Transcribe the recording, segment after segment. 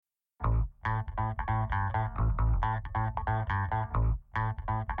Hi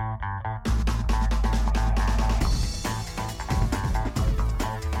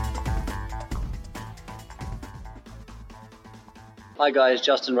guys,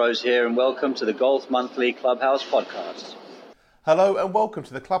 Justin Rose here and welcome to the Golf Monthly Clubhouse podcast. Hello and welcome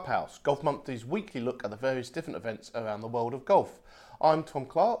to the Clubhouse, Golf Monthly's weekly look at the various different events around the world of golf. I'm Tom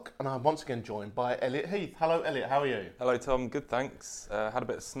Clark and I'm once again joined by Elliot Heath. Hello Elliot, how are you? Hello Tom, good thanks. Had a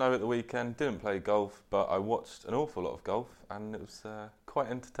bit of snow at the weekend, didn't play golf, but I watched an awful lot of golf and it was quite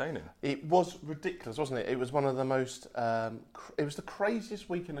entertaining. It was ridiculous, wasn't it? It was one of the most, it was the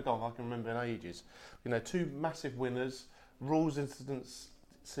craziest weekend of golf I can remember in ages. You know, two massive winners, rules incidents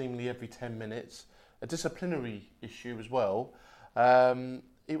seemingly every 10 minutes, a disciplinary issue as well.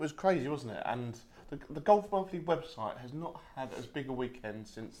 It was crazy, wasn't it? And the Golf Monthly website has not had as big a weekend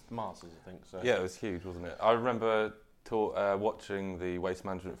since the Masters, I think. So. Yeah, it was huge, wasn't it? I remember watching the Waste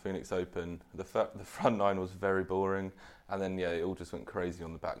Management Phoenix Open. The front nine was very boring, and then it all just went crazy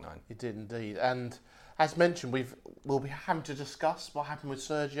on the back nine. It did indeed. And as mentioned, we'll be having to discuss what happened with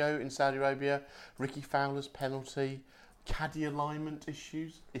Sergio in Saudi Arabia, Ricky Fowler's penalty, caddy alignment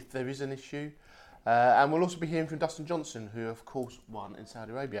issues, if there is an issue. And we'll also be hearing from Dustin Johnson, who of course won in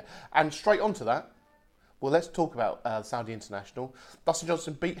Saudi Arabia. And straight on to that, well, let's talk about Saudi International. Dustin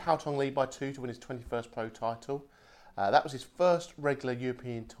Johnson beat Haotong Li by 2 to win his 21st pro title. That was his first regular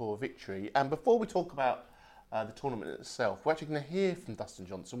European Tour victory. And before we talk about the tournament itself, we're actually going to hear from Dustin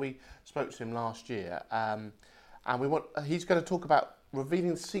Johnson. We spoke to him last year, and he's going to talk about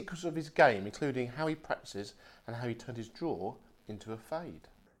revealing the secrets of his game, including how he practices and how he turned his draw into a fade.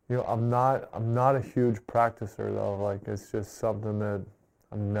 You know, I'm not a huge practicer though. Like, it's just something that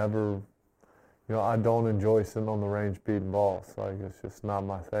I'm never, you know, I don't enjoy sitting on the range beating balls. Like, it's just not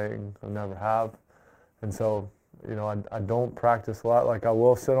my thing. I never have. And so, you know, I don't practice a lot. Like, I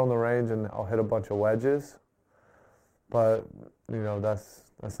will sit on the range and I'll hit a bunch of wedges, but, you know, that's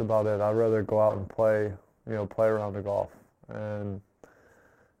about it. I'd rather go out and play around the golf. And,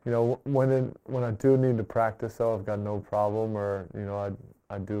 you know, when I do need to practice, though, I've got no problem, or, you know,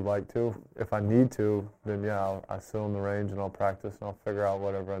 I do like to. If I need to, then I sit on the range and I'll practice and I'll figure out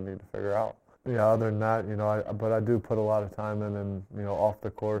whatever I need to figure out. Yeah, other than that, you know, but I do put a lot of time in, and, you know, off the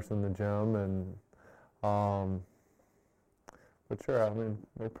course in the gym, and, but sure, I mean,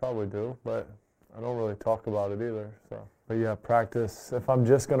 they probably do, but I don't really talk about it either, so. But yeah, practice, if I'm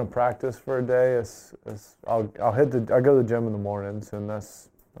just gonna practice for a day, I go to the gym in the mornings, and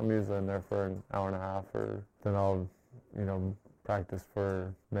I'm usually in there for an hour and a half, or then I'll, you know, practice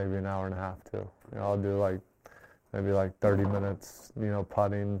for maybe an hour and a half too. You know, I'll do maybe 30 minutes, you know,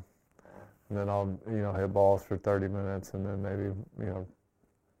 putting, and then I'll, you know, hit balls for 30 minutes, and then maybe, you know,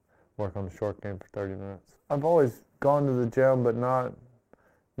 work on the short game for 30 minutes. I've always gone to the gym, but not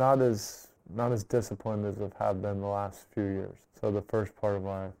as disciplined as I have been the last few years. So the first part of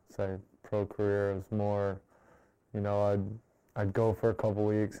my, say, pro career is more, you know, I'd go for a couple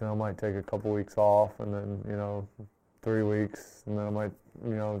weeks, and I might take a couple weeks off, and then, you know, 3 weeks, and then I might,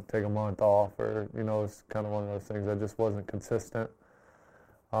 you know, take a month off, or, you know, it's kind of one of those things. I just wasn't consistent.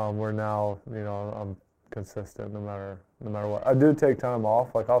 Where now, you know, I'm consistent no matter what. I do take time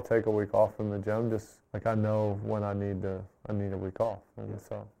off. Like, I'll take a week off from the gym, just like I know when I need a week off, and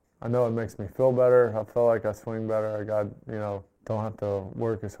so I know it makes me feel better. I feel like I swing better. I got, you know, don't have to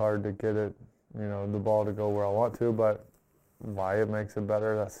work as hard to get it, you know, the ball to go where I want to, but why it makes it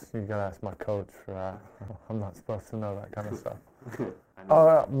better, you gotta ask my coach for that. I'm not supposed to know that kind of stuff.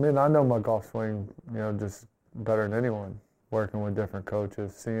 I mean, I know my golf swing, you know, just better than anyone. Working with different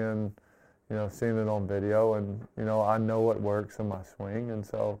coaches, seeing it on video, and, you know, I know what works in my swing, and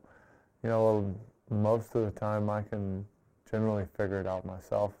so, you know, most of the time I can generally figure it out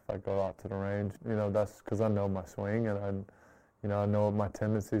myself if I go out to the range. You know, that's because I know my swing, and I know what my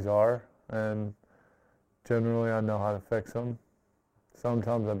tendencies are, and generally I know how to fix them.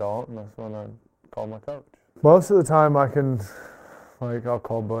 Sometimes I don't, and that's when I call my coach. Most of the time I can, I'll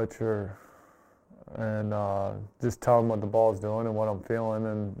call Butch and just tell him what the ball's doing and what I'm feeling,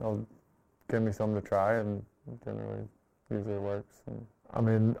 and he'll give me something to try, and generally usually works. And, I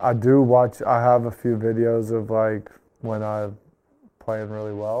mean, I have a few videos of when I'm playing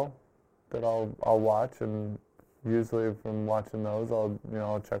really well that I'll watch, and usually from watching those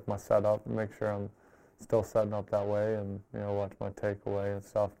I'll check my setup and make sure I'm still setting up that way, and, you know, watch my takeaway and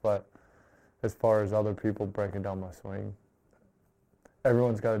stuff. But as far as other people breaking down my swing,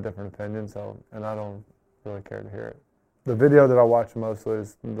 everyone's got a different opinion, and I don't really care to hear it. The video that I watch mostly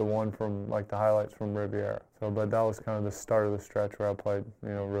is the one from, the highlights from Riviera. But that was kind of the start of the stretch where I played, you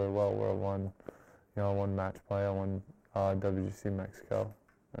know, really well, where I won match play. I won WGC Mexico.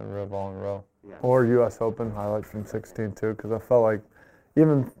 and Rival and Row. Yeah. Or U.S. Open highlights from 16 too, because I felt like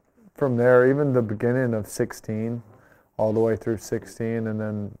even from there, even the beginning of 16, all the way through 16, and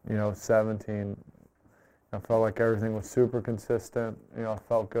then 17, I felt like everything was super consistent. I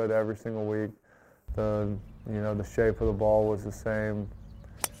felt good every single week. The shape of the ball was the same.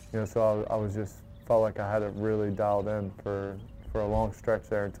 So I was just felt like I had it really dialed in for a long stretch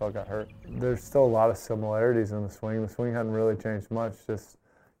there until I got hurt. There's still a lot of similarities in the swing. The swing hadn't really changed much, just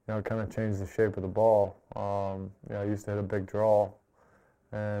kind of changed the shape of the ball. I used to hit a big draw,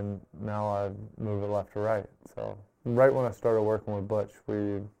 and now I move it left to right. So right when I started working with Butch,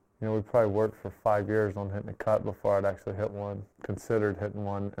 we probably worked for 5 years on hitting a cut before I'd actually hit one, considered hitting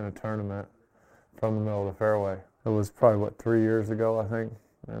one in a tournament from the middle of the fairway. It was probably, 3 years ago, I think.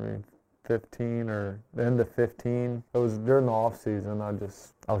 15 or the end of 15. It was during the off season. I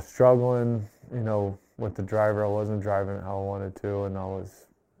was struggling, with the driver. I wasn't driving it how I wanted to, and I was,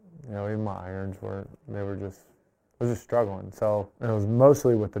 even my irons I was just struggling. So it was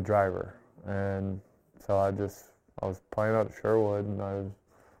mostly with the driver. And so I was playing out at Sherwood, and I was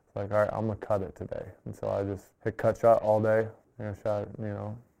like, all right, I'm gonna cut it today. And so I just hit cut shot all day. Shot,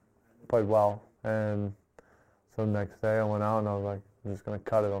 played well. And so the next day I went out and I was like, I'm just gonna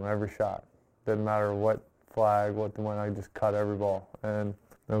cut it on every shot. Didn't matter what flag, what the one, I just cut every ball. And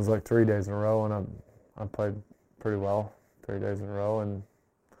it was like 3 days in a row, and I played pretty well 3 days in a row, and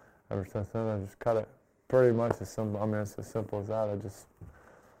ever since then I just cut it. Pretty much as simple. I mean, it's as simple as that. I just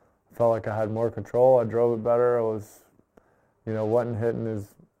felt like I had more control. I drove it better. I was, wasn't hitting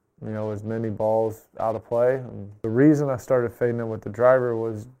as many balls out of play. And the reason I started fading it with the driver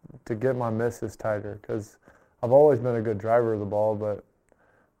was to get my misses tighter, because I've always been a good driver of the ball, but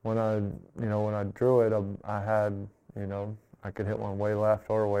when I drew it, I had, I could hit one way left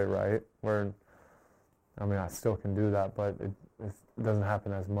or way right. I still can do that, but it doesn't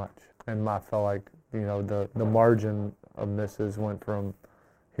happen as much. And I felt like, the margin of misses went from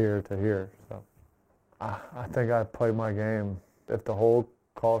here to here. So I think I played my game. If the hole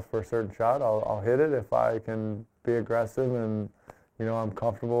calls for a certain shot, I'll hit it. If I can be aggressive and, I'm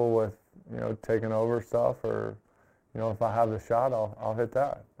comfortable with, taking over stuff, or, if I have the shot, I'll hit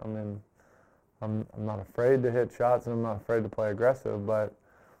that. I mean, I'm not afraid to hit shots, and I'm not afraid to play aggressive, but,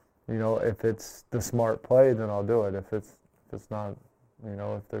 if it's the smart play, then I'll do it. If it's not,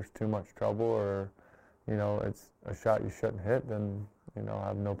 if there's too much trouble, or, it's a shot you shouldn't hit, then, I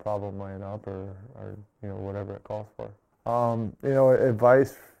have no problem laying up or whatever it calls for.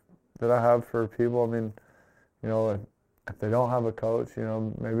 Advice that I have for people, I mean, if they don't have a coach,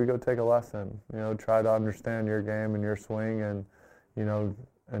 maybe go take a lesson. Try to understand your game and your swing, and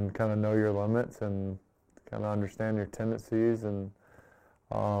and kind of know your limits and kind of understand your tendencies, and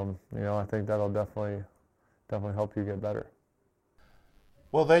I think that'll definitely help you get better.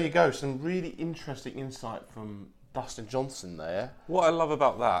 Well, there you go. Some really interesting insight from Dustin Johnson there. What I love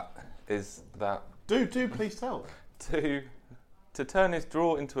about that is that Do please tell. to turn his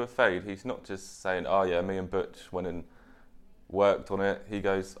draw into a fade, he's not just saying, oh yeah, me and Butch went and worked on it. He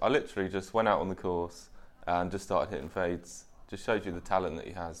goes, I literally just went out on the course and just started hitting fades. Just shows you the talent that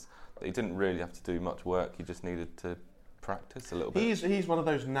he has. That he didn't really have to do much work. He just needed to practice a little bit. He's one of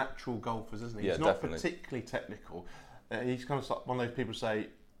those natural golfers, isn't he? Yeah, he's not definitely. particularly technical. He's kind of like one of those people who say,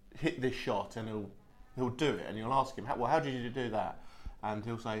 hit this shot, and he'll do it, and you'll ask him, how did you do that? And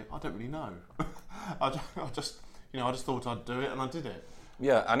he'll say, I don't really know. I just thought I'd do it, and I did it.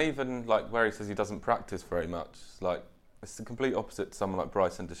 Yeah, and even like where he says he doesn't practice very much, like it's the complete opposite to someone like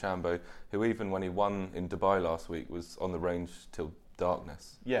Bryson DeChambeau, who even when he won in Dubai last week was on the range till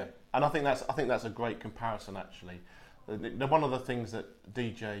darkness. Yeah, and I think that's a great comparison actually. One of the things that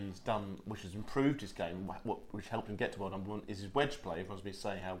DJ's done, which has improved his game, which helped him get to world number one, is his wedge play. Everyone's been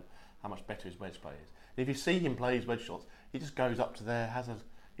saying how much better his wedge play is. And if you see him play his wedge shots, he just goes up to there,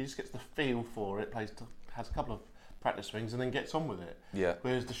 he just gets the feel for it, has a couple of practice swings, and then gets on with it. Yeah.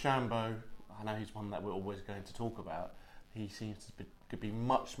 Whereas DeChambeau, I know he's one that we're always going to talk about. He seems to be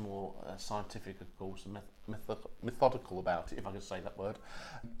much more scientific, of course, and methodical about it, if I can say that word.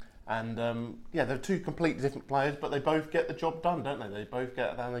 And they're two completely different players, but they both get the job done, don't they? They both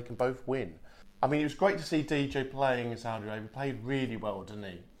get there and they can both win. I mean, it was great to see DJ playing in Saudi Arabia. He played really well, didn't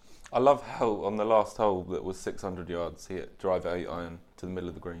he? I love how on the last hole that was 600 yards, he hit driver 8 iron to the middle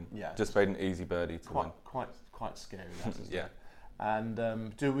of the green. Yeah. Just made an easy birdie to win. Quite scary, that, isn't yeah. it?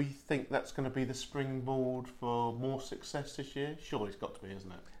 And do we think that's going to be the springboard for more success this year? Sure, it's got to be,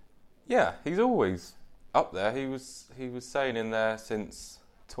 isn't it? Yeah, he's always up there. He was saying in there since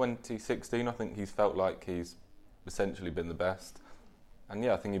 2016. I think he's felt like he's essentially been the best. And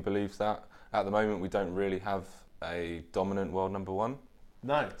yeah, I think he believes that. At the moment, we don't really have a dominant world number one.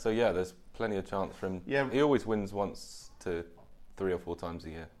 No. So yeah, there's plenty of chance for him. Yeah. He always wins once to 3 or 4 times a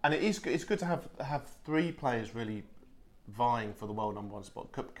year. And it's good to have 3 players really vying for the world number 1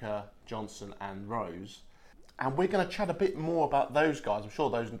 spot: Koepka, Johnson, and Rose. And we're going to chat a bit more about those guys. I'm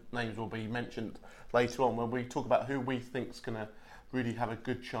sure those names will be mentioned later on when we talk about who we think's going to really have a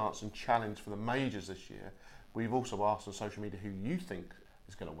good chance and challenge for the majors this year. We've also asked on social media who you think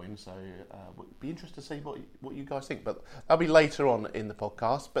is going to win, so it'd be interested to see what you guys think. But that'll be later on in the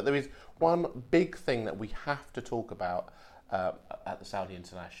podcast. But there is one big thing that we have to talk about at the Saudi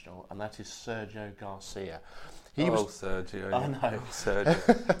International, and that is Sergio Garcia. Sergio. I know.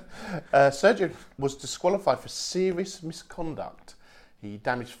 Sergio. Sergio was disqualified for serious misconduct. He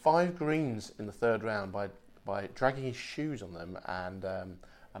damaged 5 greens in the 3rd round by dragging his shoes on them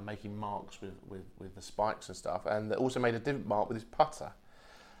and making marks with the spikes and stuff, and also made a different mark with his putter.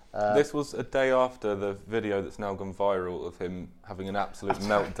 This was a day after the video that's now gone viral of him having an absolute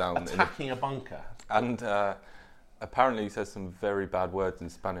meltdown. Attacking a bunker. And apparently he says some very bad words in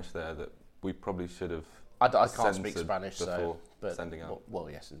Spanish there that we probably should have I can't speak Spanish, before but sending out. Well,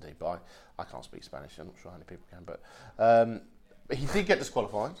 yes, indeed, but I can't speak Spanish. I'm not sure how many people can, but he did get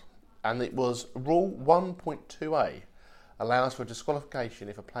disqualified, and it was Rule 1.2a allows for disqualification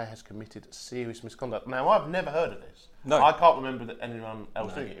if a player has committed serious misconduct. Now, I've never heard of this. No. I can't remember that anyone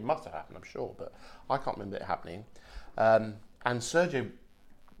else doing it. It must have happened, I'm sure, but I can't remember it happening. And Sergio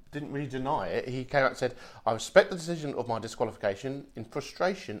didn't really deny it. He came out and said, "I respect the decision of my disqualification. In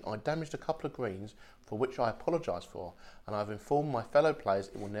frustration, I damaged a couple of greens for which I apologise for, and I've informed my fellow players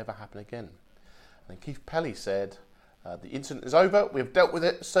it will never happen again." And Keith Pelly said, "The incident is over. We have dealt with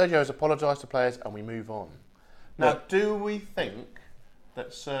it. Sergio has apologised to players, and we move on." Now, do we think that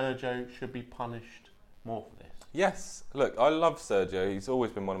Sergio should be punished more for this? Yes. Look, I love Sergio. He's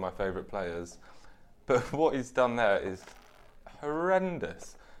always been one of my favourite players. But what he's done there is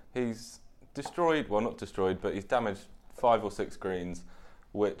horrendous. He's destroyed, well, not destroyed, but he's damaged 5 or 6 greens,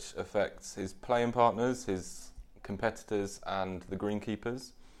 which affects his playing partners, his competitors, and the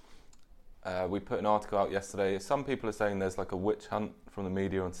greenkeepers. We put an article out yesterday. Some people are saying there's like a witch hunt from the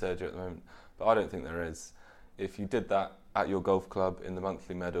media on Sergio at the moment, but I don't think there is. If you did that at your golf club in the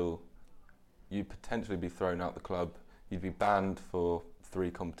monthly medal, you'd potentially be thrown out the club. You'd be banned for 3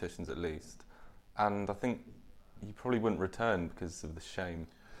 competitions at least. And I think you probably wouldn't return because of the shame.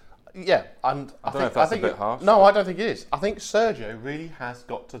 Yeah, and I don't know if that's a bit harsh. No, I don't think it is. I think Sergio really has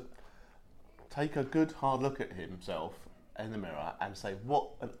got to take a good hard look at himself in the mirror and say, what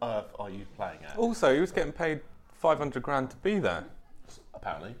on earth are you playing at? Also, he was getting paid 500 grand to be there.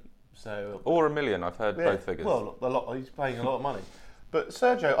 Apparently. So, or $1 million, I've heard both figures. Well, he's paying a lot of money. But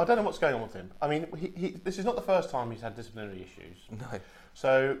Sergio, I don't know what's going on with him. I mean, this is not the first time he's had disciplinary issues. No.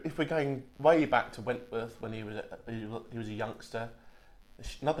 So if we're going way back to Wentworth when he was a youngster,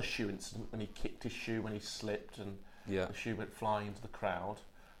 another shoe incident when he kicked his shoe when he slipped and the shoe went flying into the crowd.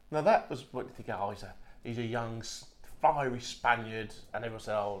 Now that was what you think. Oh, he's a young, fiery Spaniard, and everyone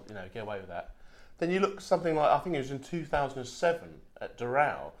said, "Oh, get away with that." Then you look something like, I think it was in 2007 at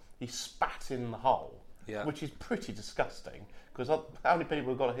Doral, he spat in the hole, which is pretty disgusting. Because how many people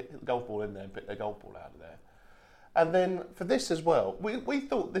have got to hit the golf ball in there and pick their golf ball out of there? And then for this as well, we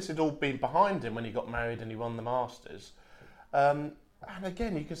thought this had all been behind him when he got married and he won the Masters. And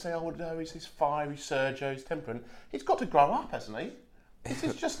again, you can say, oh no, he's this fiery Sergio, he's temperament. He's got to grow up, hasn't he? This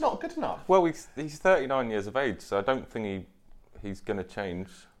is just not good enough. Well, he's 39 years of age, so I don't think he's going to change.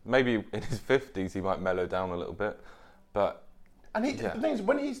 Maybe in his 50s he might mellow down a little bit, but... And the thing is,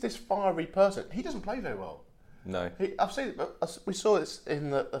 when he's this fiery person, he doesn't play very well. No. We saw this in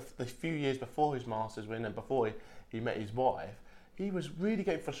the few years before his Masters win and before he met his wife. He was really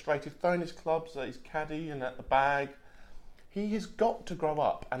getting frustrated, throwing his clubs at his caddy and at the bag. He has got to grow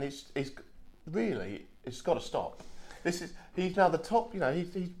up, and it's got to stop. He's now the top. He's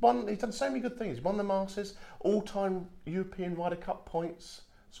done so many good things. He's won the Masters, all-time European Ryder Cup points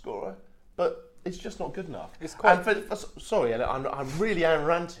scorer, but it's just not good enough. It's quite. And sorry, I really am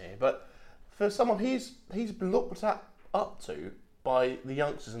ranting here, but for someone he's looked up to by the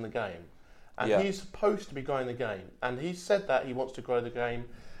youngsters in the game, and he's supposed to be growing the game, and he said that he wants to grow the game.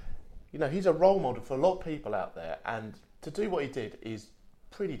 He's a role model for a lot of people out there, and to do what he did is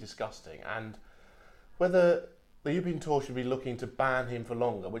pretty disgusting. And whether the European Tour should be looking to ban him for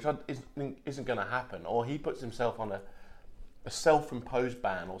longer, which isn't going to happen, or he puts himself on a self-imposed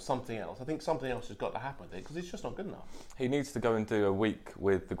ban or something else. I think something else has got to happen with it because it's just not good enough. He needs to go and do a week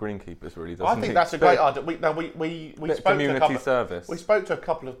with the greenkeepers, really, doesn't he? I think that's a great idea. We spoke community service. We spoke to a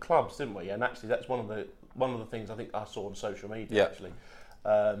couple of clubs, didn't we? And actually, that's one of the things I think I saw on social media. Actually,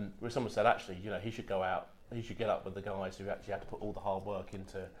 where someone said, actually, he should go out he should get up with the guys who actually had to put all the hard work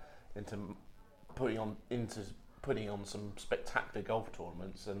into putting on some spectacular golf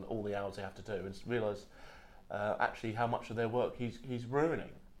tournaments and all the hours they have to do, and realise actually how much of their work he's ruining.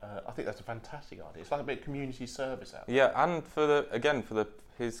 I think that's a fantastic idea. It's like a bit of community service out there. Yeah, and for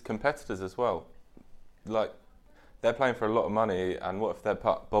his competitors as well. Like, they're playing for a lot of money, and what if their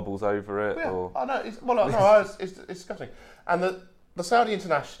putt bobbles over it? Yeah, or I know. It's disgusting. And the Saudi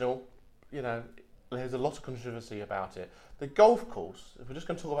International, you know, there's a lot of controversy about it. The golf course, if we're just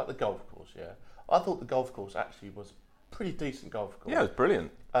going to talk about the golf course, I thought the golf course actually was a pretty decent golf course. Yeah, it was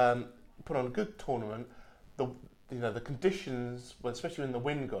brilliant. Put on a good tournament. The conditions, well, especially when the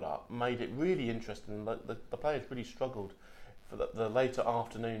wind got up, made it really interesting. The players really struggled for the later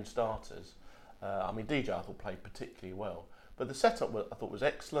afternoon starters. DJ I thought played particularly well, but the setup I thought was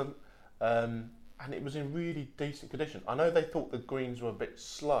excellent, and it was in really decent condition. I know they thought the greens were a bit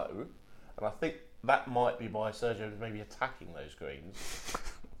slow, and I think that might be why Sergio was maybe attacking those greens.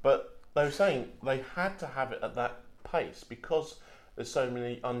 But they were saying they had to have it at that pace because there's so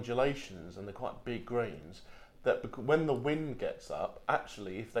many undulations and they're quite big greens, that when the wind gets up,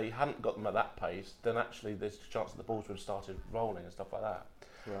 actually, if they hadn't got them at that pace, then actually there's a chance that the balls would have started rolling and stuff like that.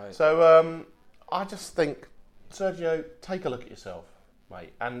 Right. So I just think, Sergio, take a look at yourself,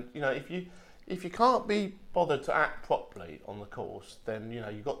 mate. And if you can't be bothered to act properly on the course, then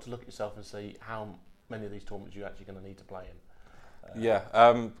you've got to look at yourself and see how many of these tournaments you're actually going to need to play in.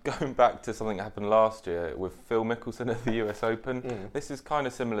 Going back to something that happened last year with Phil Mickelson at the US Open, this is kind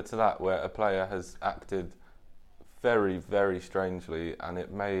of similar to that, where a player has acted very, very strangely, and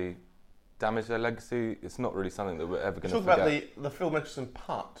it may damage their legacy. It's not really something that we're ever going to forget. Talk about the Phil Mickelson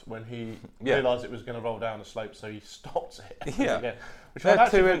putt when he realised it was going to roll down the slope, so he stopped it. Yeah, there are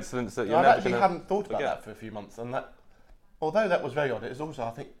two incidents that you're never going to I hadn't thought about that for a few months, and that, although that was very odd, it was also, I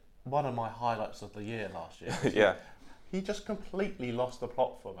think, one of my highlights of the year last year. Yeah, he just completely lost the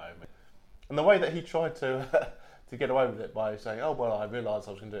plot for a moment, and the way that he tried to get away with it by saying, "Oh well, I realised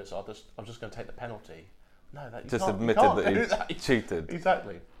I was going to do it, so I'm just going to take the penalty." No, that just admitted that he cheated.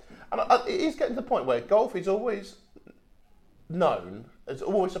 Exactly. And it is getting to the point where golf is always known, it's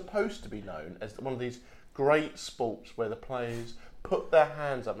always supposed to be known as one of these great sports where the players put their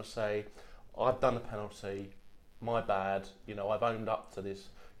hands up and say, I've done a penalty, my bad, I've owned up to this,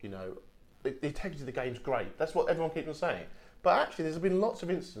 the integrity of the game's great. That's what everyone keeps on saying. But actually there's been lots of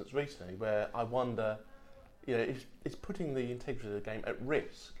incidents recently where I wonder, it's putting the integrity of the game at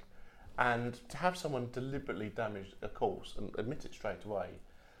risk. And to have someone deliberately damage a course and admit it straight away,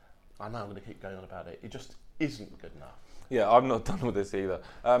 I know I'm going to keep going on about it, it just isn't good enough. Yeah, I'm not done with this either.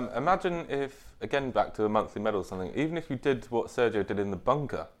 Imagine if, again, back to a monthly medal or something, even if you did what Sergio did in the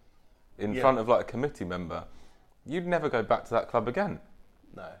bunker, in front of like a committee member, you'd never go back to that club again.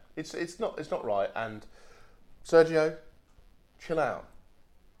 No, it's not right. And Sergio, chill out.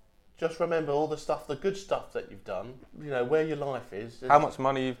 Just remember all the good stuff that you've done. Where your life is. How much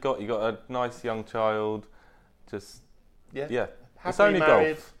money you've got? You got a nice young child. Just yeah. It's only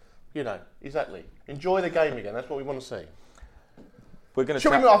married, golf. Exactly. Enjoy the game again. That's what we want to see. We're going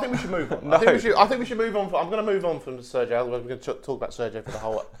to. I think we should move on. No. I think we should move on. I'm going to move on from Sergio. Otherwise, we're going to talk about Sergio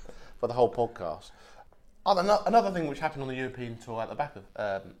for the whole podcast. Another thing which happened on the European Tour at the back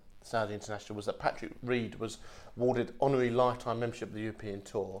of Saudi International was that Patrick Reed was awarded honorary lifetime membership of the European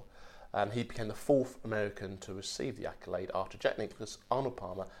Tour. And he became the fourth American to receive the accolade after Jack Nicklaus, Arnold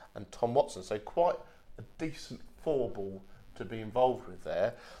Palmer and Tom Watson. So quite a decent four-ball to be involved with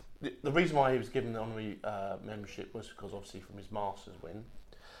there. The reason why he was given the honorary membership was because obviously from his Masters win.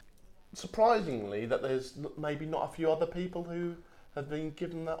 Surprisingly, that there's maybe not a few other people who have been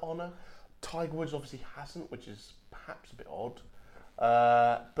given that honour. Tiger Woods obviously hasn't, which is perhaps a bit odd.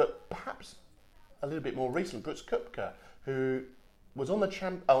 But perhaps a little bit more recent, Brooks Koepka, who was on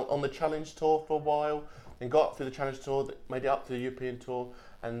the Challenge Tour for a while, then got up through the Challenge Tour, made it up to the European Tour,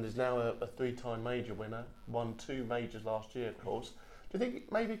 and is now a three-time major winner. Won 2 majors last year, of course. Do you think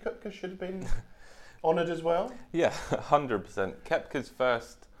maybe Koepka should have been honoured as well? Yeah, 100%. Koepka's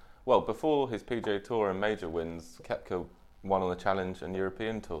first, before his PGA Tour and major wins, Koepka won on the Challenge and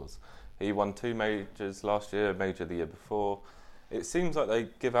European Tours. He won 2 majors last year, a major the year before. It seems like they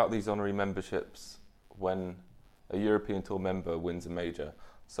give out these honorary memberships when a European Tour member wins a major.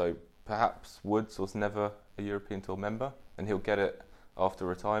 So perhaps Woods was never a European Tour member and he'll get it after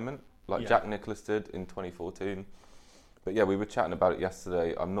retirement, like Jack Nicklaus did in 2014. But yeah, we were chatting about it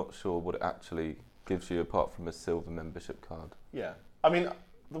yesterday. I'm not sure what it actually gives you apart from a silver membership card. Yeah. I mean,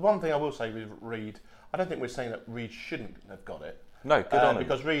 the one thing I will say with Reed, I don't think we're saying that Reed shouldn't have got it. No, good on him.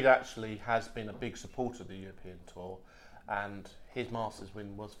 Because Reed actually has been a big supporter of the European Tour, and his Masters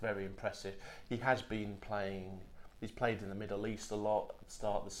win was very impressive. He has been playing. He's played in the Middle East a lot at the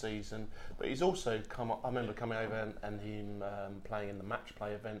start of the season, but he's also come. I remember coming over and him playing in the match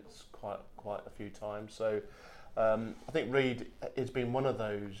play events quite a few times. So I think Reed has been one of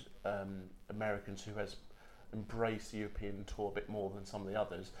those Americans who has embraced the European Tour a bit more than some of the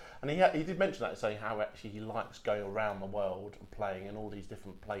others. And he did mention that, saying how actually he likes going around the world and playing in all these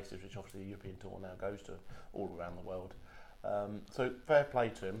different places, which obviously the European Tour now goes to all around the world. So fair play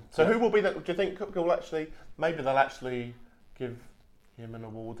to him. So who will be that? Do you think will actually? Maybe they'll actually give him an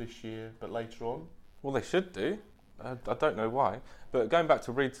award this year, but later on. Well, they should do. I don't know why. But going back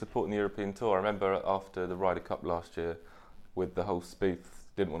to Reed supporting the European Tour, I remember after the Ryder Cup last year, with the whole Spieth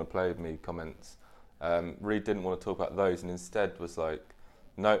didn't want to play with me comments. Reed didn't want to talk about those, and instead was like,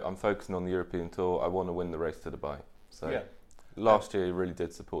 "No, I'm focusing on the European Tour. I want to win the race to Dubai." So last year he really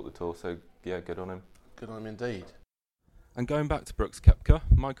did support the tour. So yeah, good on him. Good on him indeed. And going back to Brooks Koepka,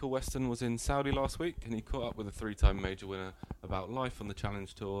 Michael Weston was in Saudi last week and he caught up with a 3-time major winner about life on the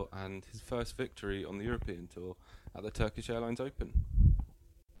Challenge Tour and his first victory on the European Tour at the Turkish Airlines Open.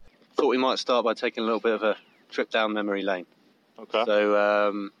 Thought we might start by taking a little bit of a trip down memory lane. Okay.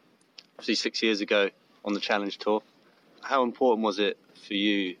 So, obviously 6 years ago on the Challenge Tour, how important was it for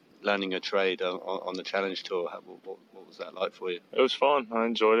you learning a trade on the Challenge Tour? What was that like for you? It was fun. I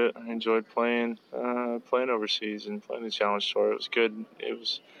enjoyed it. I enjoyed playing overseas and playing the Challenge Tour. It was good. It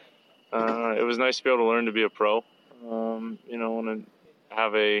was nice to be able to learn to be a pro. And to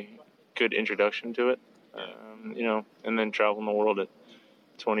have a good introduction to it. And then traveling the world at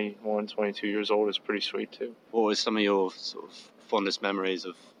 21, 22 years old is pretty sweet too. What were some of your sort of fondest memories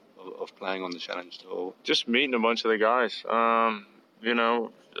of playing on the Challenge Tour? Just meeting a bunch of the guys.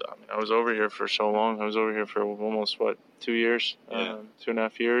 I was over here for so long. I was over here for almost 2 years,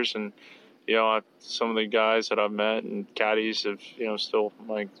 2.5 years, and some of the guys that I've met and caddies have still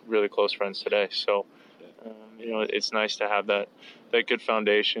my really close friends today. So it's nice to have that good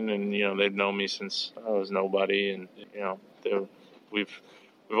foundation, and they've known me since I was nobody, and we've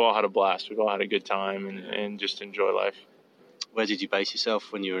all had a blast. We've all had a good time and just enjoy life. Where did you base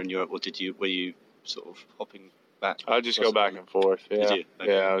yourself when you were in Europe, or were you sort of hopping back? I just go back and forth. Yeah. Did you?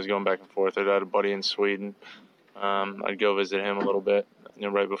 Okay. Yeah, I was going back and forth. I had a buddy in Sweden. I'd go visit him a little bit,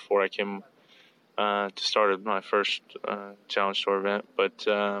 right before I came to start my first Challenge Tour event. But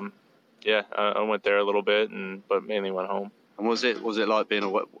I went there a little bit, but mainly went home. And was it like being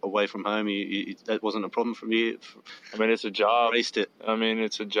away from home? That wasn't a problem for you? I mean, it's a job. Embraced it. I mean,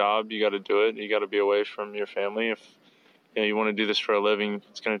 it's a job. You got to do it. You got to be away from your family. If you want to do this for a living,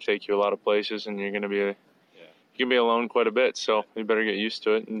 it's going to take you a lot of places, and you're going to be you can be alone quite a bit. So you better get used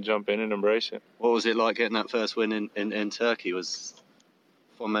to it and jump in and embrace it. What was it like getting that first win in Turkey? Was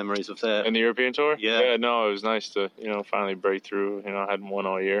fond memories of that? In the European Tour? Yeah. Yeah, no, it was nice to finally break through. I hadn't won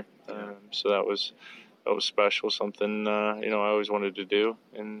all year, so that was special. Something I always wanted to do,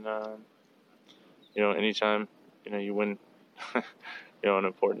 and anytime you win an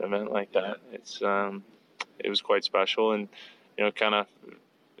important event like that, it was quite special, and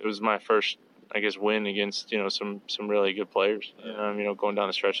it was my first, I guess, win against some really good players. Going down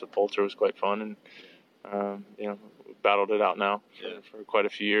the stretch with Poulter was quite fun, and battled it out now for quite a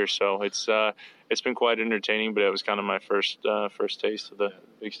few years. So it's been quite entertaining, but it was kind of my first taste of the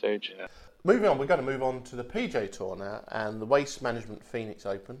big stage. Yeah. Moving on, we're going to move on to the PJ Tour now and the Waste Management Phoenix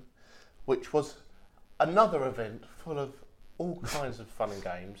Open, which was another event full of all kinds of fun and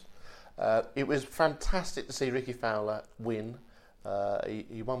games. It was fantastic to see Ricky Fowler win.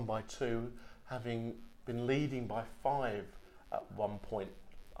 He won by 2, having been leading by 5 at one point.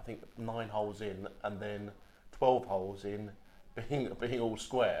 I think 9 holes in, and then 12 holes in, being all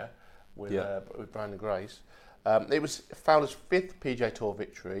square with Brandon Grace. It was Fowler's 5th PGA Tour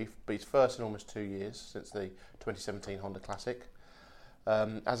victory, but his first in almost 2 years since the 2017 Honda Classic.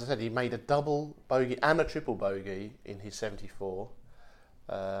 As I said, he made a double bogey and a triple bogey in his 74.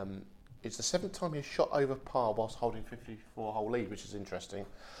 It's the 7th time he's shot over par whilst holding 54-hole lead, which is interesting.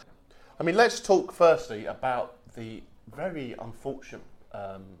 I mean, let's talk firstly about the very unfortunate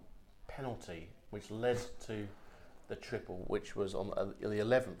penalty which led to the triple, which was on the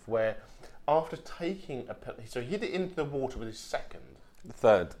 11th, where after taking a penalty, so he hit it into the water with his second.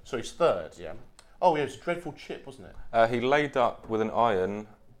 Third. So his third, yeah. Oh, yeah, it was a dreadful chip, wasn't it? He laid up with an iron.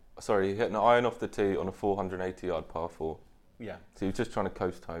 Sorry, he hit an iron off the tee on a 480-yard par 4. Yeah. So he was just trying to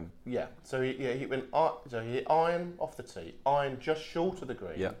coast home. Yeah. So he hit iron off the tee, iron just short of the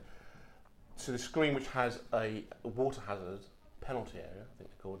green. Yeah. To the screen, which has a water hazard penalty area, I think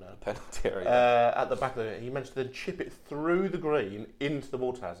it's called now. Penalty area. At the back of it, he managed to then chip it through the green into the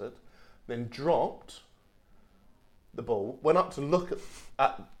water hazard, then dropped the ball, went up to look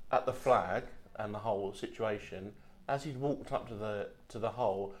at the flag and the whole situation. As he walked up to the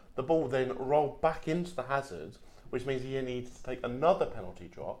hole, the ball then rolled back into the hazard, which means he needed to take another penalty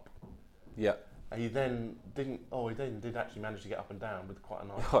drop. Yeah. And he then didn't. Oh, he then did actually manage to get up and down with quite a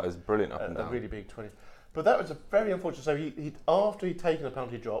nice. Oh, it was brilliant up and A down. really big 20. But that was a very unfortunate. So he after he'd taken a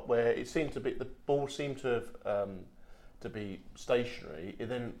penalty drop, where it seemed to be the ball seemed to have to be stationary, it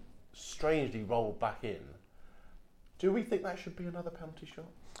then strangely rolled back in. Do we think that should be another penalty shot?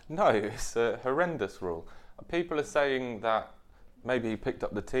 No, it's a horrendous rule. People are saying that maybe he picked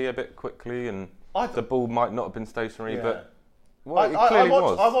up the tee a bit quickly and the ball might not have been stationary, but well, it clearly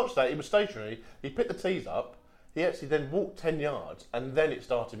was. I watched that. It was stationary. He picked the tees up. He actually then walked 10 yards and then it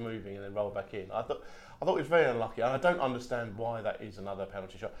started moving and then rolled back in. I thought it was very unlucky, and I don't understand why that is another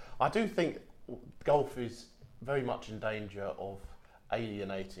penalty shot. I do think golf is very much in danger of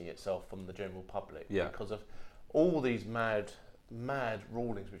alienating itself from the general public because of all these mad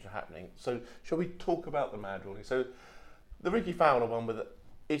rulings which are happening. So shall we talk about the mad rulings? So the Ricky Fowler one,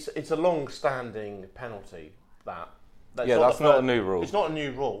 it's a long-standing penalty. That's not a new rule. It's not a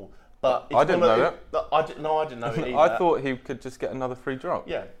new rule, but it's I didn't know that. I didn't know it either. I thought he could just get another free drop.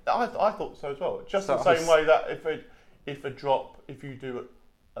 Yeah, I thought so as well. Just the same way that if you do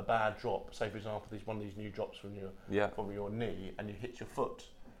a bad drop, say for example, there's one of these new drops from your knee, and you hit your foot,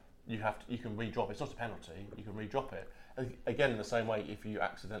 you can re-drop it. It's not a penalty. You can re-drop it. Again, in the same way, if you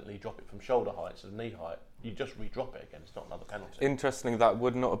accidentally drop it from shoulder height to knee height, you just re-drop it again. It's not another penalty. Interestingly, that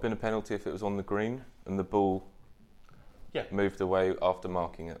would not have been a penalty if it was on the green and the ball moved away after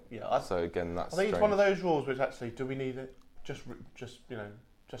marking it. Yeah. So again, that's. I think it's one of those rules which actually, do we need it? Just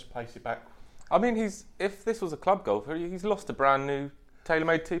place it back. I mean, if this was a club golfer, he's lost a brand new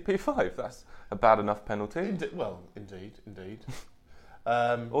TaylorMade TP5. That's a bad enough penalty. Indeed.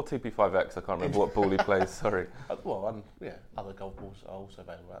 Or TP5X, I can't remember what ball he plays, sorry. Other golf balls are also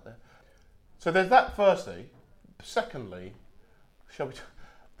available out there. So there's that firstly. Secondly,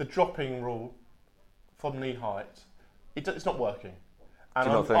 the dropping rule from knee height, it's not working. And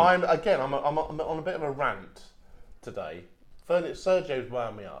I'm on a bit of a rant today. Sergio's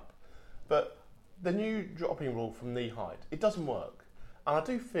wound me up. But the new dropping rule from knee height, it doesn't work. And I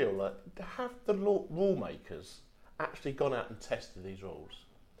do feel that have the rule makers actually gone out and tested these rules?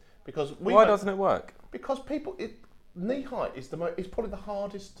 Because why doesn't it work? Because knee height is probably the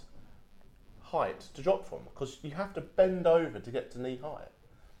hardest height to drop from, because you have to bend over to get to knee height.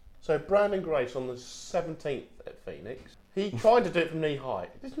 So Brandon Grace on the 17th at Phoenix, he tried to do it from knee height.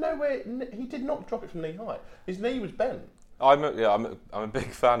 There's no way he did not drop it from knee height. His knee was bent. I'm a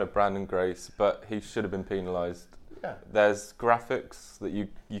big fan of Brandon Grace, but he should have been penalised. Yeah. There's graphics that you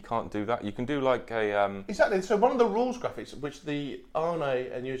can't do that. You can do like a exactly. So one of the rules graphics which the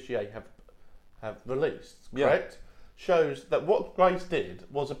RNA and USGA have released, correct, shows that what Grace did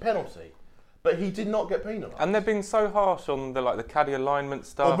was a penalty, but he did not get penalised. And they've been so harsh on the caddy alignment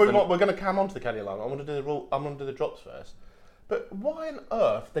stuff. Well, we're going to come on to the caddy alignment. I'm going to do the drops first. But why on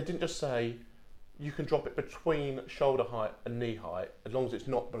earth they didn't just say you can drop it between shoulder height and knee height as long as it's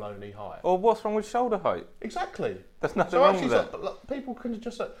not below knee height? Or what's wrong with shoulder height? Exactly. There's nothing wrong with it. People can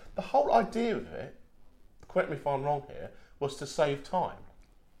just the whole idea of it, correct me if I'm wrong here, was to save time.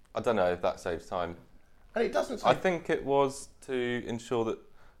 I don't know if that saves time. And it doesn't. I think it was to ensure that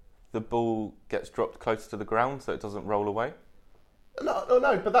the ball gets dropped close to the ground so it doesn't roll away. No,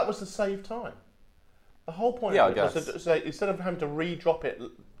 but that was to save time. The whole point of it was to say, instead of having to re-drop it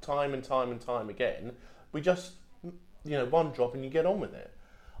time and time and time again, we just, one drop and you get on with it.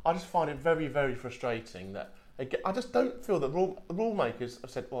 I just find it very, very frustrating that, I just don't feel that rule makers have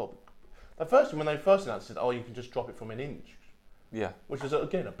said, well, the first when they first announced it, you can just drop it from an inch. Yeah. Which is,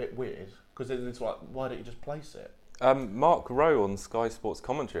 again, a bit weird, because then it's like, why don't you just place it? Mark Rowe on Sky Sports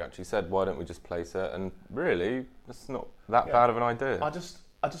Commentary actually said, why don't we just place it? And really, it's not that bad of an idea.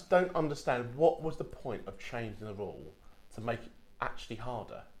 I just don't understand what was the point of changing the rule to make it actually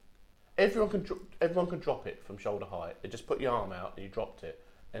harder. Everyone can drop it from shoulder height. You just put your arm out and you dropped it,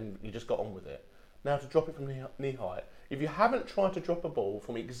 and you just got on with it. Now to drop it from knee height, if you haven't tried to drop a ball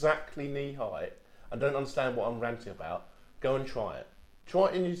from exactly knee height and don't understand what I'm ranting about, go and try it. Try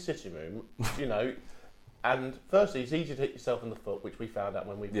it in your sitting room, And firstly, it's easy to hit yourself in the foot, which we found out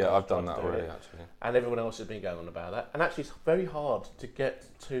when we I've done that already, actually. And everyone else has been going on about that. And actually, it's very hard to get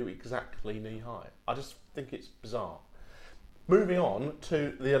to exactly knee height. I just think it's bizarre. Moving on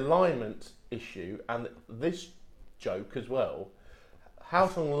to the alignment issue and this joke as well.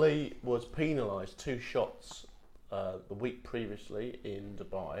 Haotong Li was penalised 2 shots the week previously in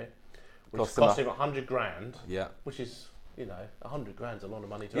Dubai, which cost him $100,000. Yeah, which is $100,000 is a lot of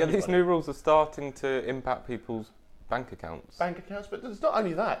money to anybody. These new rules are starting to impact people's bank accounts. Bank accounts, but it's not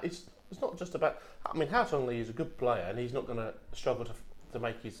only that. It's not just about. I mean, Houghton Lee is a good player, and he's not going to struggle to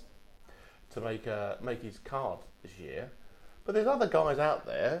make his card this year. But there's other guys out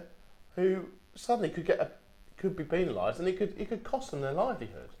there who suddenly could be penalised, and it could cost them their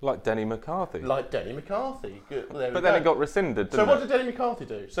livelihood. Like Denny McCarthy. But then it got rescinded, didn't So it? what did Denny McCarthy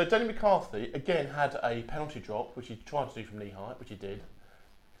do? So Denny McCarthy, again, had a penalty drop, which he tried to do from knee height, which he did.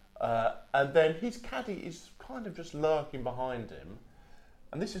 And then his caddy is kind of just lurking behind him.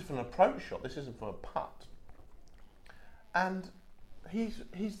 And this is from an approach shot, this isn't from a putt. And he's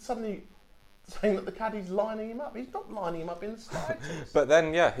suddenly saying that the caddy's lining him up. He's not lining him up in the slightest. But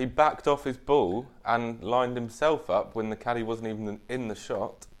then, he backed off his ball and lined himself up when the caddy wasn't even in the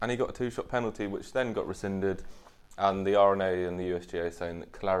shot, and he got a 2-shot penalty, which then got rescinded, and the RNA and the USGA are saying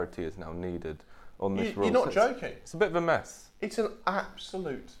that clarity is now needed on this rule. You're not joking. It's a bit of a mess. It's an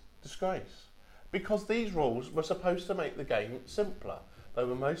absolute disgrace, because these rules were supposed to make the game simpler. They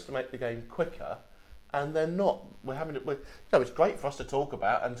were supposed to make the game quicker, and they're not. It's great for us to talk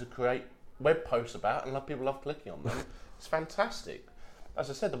about and to create web posts about, and people love clicking on them. It's fantastic. As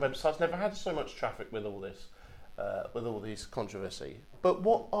I said, the website's never had so much traffic with all this controversy. But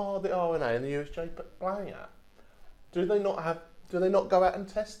what are the RNA and the USJ playing at? Do they not go out and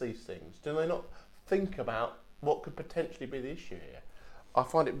test these things? Do they not think about what could potentially be the issue here? I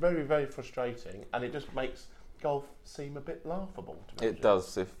find it very, very frustrating, and it just makes golf seem a bit laughable to me. It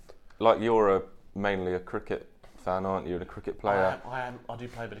does. You're mainly a cricket fan, aren't you? And a cricket player. I am. I do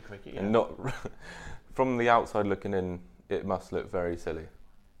play a bit of cricket. Yeah. And not from the outside looking in, it must look very silly.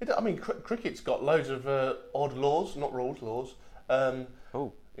 Cricket's got loads of odd laws, not rules, laws. Didn't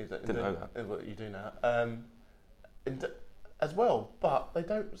know that. Well, you do now. As well, but they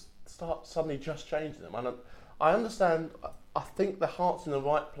don't start suddenly just changing them. And I understand. I think the heart's in the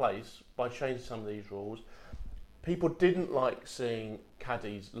right place by changing some of these rules. People didn't like seeing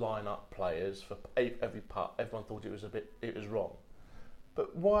caddies line up players for every putt. Everyone thought it was wrong.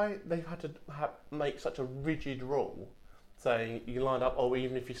 But why they've had to make such a rigid rule, saying you line up, or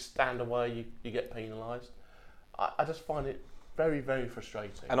even if you stand away, you get penalised. I just find it very, very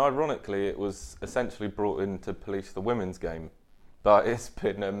frustrating. And ironically, it was essentially brought in to police the women's game, but it's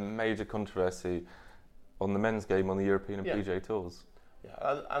been a major controversy on the men's game on the European and PGA Tours.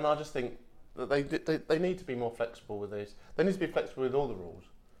 Yeah, and I just think that they need to be more flexible with this. They need to be flexible with all the rules,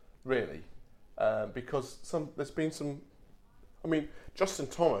 really, because there's been some. I mean, Justin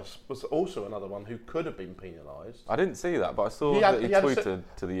Thomas was also another one who could have been penalised. I didn't see that, but I saw that he tweeted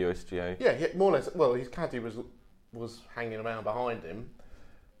to the USGA. Yeah, more or less. Well, his caddy was hanging around behind him,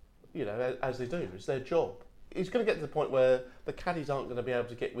 as they do. It's their job. He's going to get to the point where the caddies aren't going to be able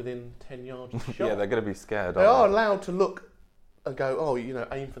to get within 10 yards of the shot. Yeah, they're going to be scared. They are allowed to look and go,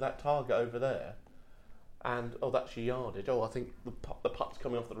 aim for that target over there, and that's your yardage. I think the putt's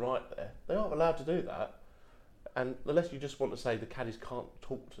coming off the right there. They aren't allowed to do that, and unless you just want to say the caddies can't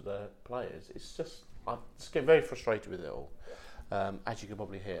talk to the players, I just get very frustrated with it all, as you can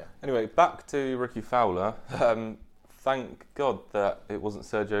probably hear. Anyway, back to Ricky Fowler. Thank God that it wasn't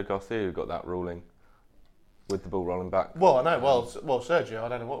Sergio Garcia who got that ruling with the ball rolling back. Well, I know. Well, Sergio, I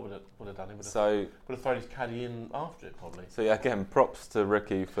don't know what would have done. He would have thrown his caddy in after it, probably. So yeah, again, props to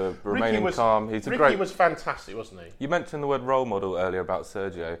Ricky for remaining calm. Ricky was fantastic, wasn't he? You mentioned the word role model earlier about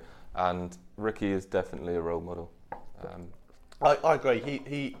Sergio, and Ricky is definitely a role model. I agree.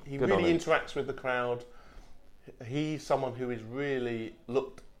 He really interacts with the crowd. He's someone who is really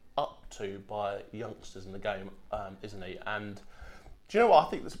looked up to by youngsters in the game, isn't he? And do you know what? I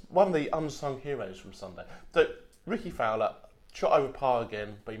think that's one of the unsung heroes from Sunday. That Ricky Fowler shot over par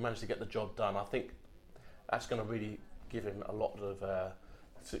again, but he managed to get the job done. I think that's going to really give him a lot of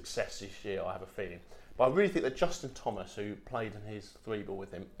success this year, I have a feeling. But I really think that Justin Thomas, who played in his 3-ball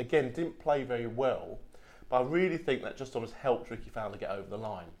with him, again, didn't play very well, but I really think that Justin Thomas helped Ricky Fowler get over the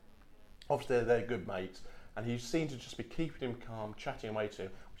line. Obviously, they're good mates, and he seemed to just be keeping him calm, chatting away to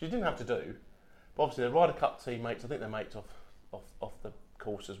him, which he didn't have to do. But obviously, they're Ryder Cup teammates. I think they're mates off the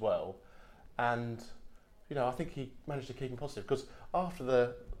course as well, and I think he managed to keep him positive, because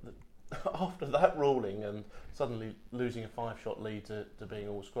after after that ruling and suddenly losing a 5-shot lead to being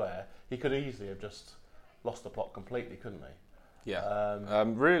all square, he could easily have just lost the plot completely, couldn't he? Yeah.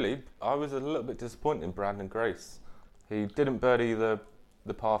 Really, I was a little bit disappointed in Brandon Grace. He didn't birdie the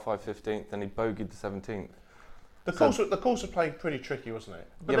par 5 15th, and he bogeyed the 17th. The course was playing pretty tricky, wasn't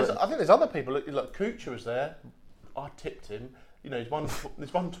it? But I think there's other people. Like Kuchar was there. I tipped him. He's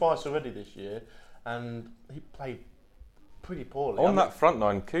won twice already this year, and he played pretty poorly. On that front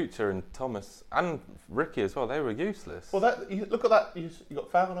line, Kuchar and Thomas and Ricky as well, they were useless. Well, you look at that. You got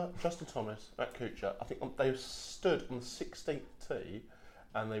Fowler, Justin Thomas, Matt Kuchar. I think they stood on the 16th tee,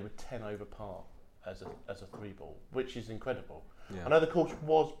 and they were 10 over par as a 3-ball, which is incredible. Yeah. I know the course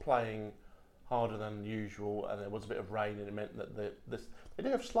was playing harder than usual, and there was a bit of rain, and it meant that they do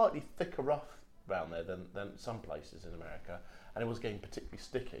have slightly thicker rough around there than some places in America, and it was getting particularly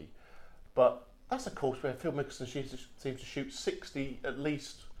sticky. But that's a course where Phil Mickelson seems to shoot 60 at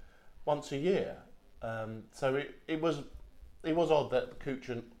least once a year. So it was odd that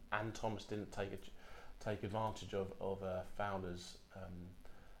Kuchar and Thomas didn't take advantage of Fowler's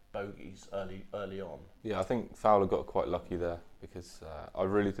bogeys early on. Yeah, I think Fowler got quite lucky there because I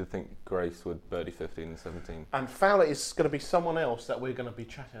really did think Grace would birdie 15 and 17. And Fowler is going to be someone else that we're going to be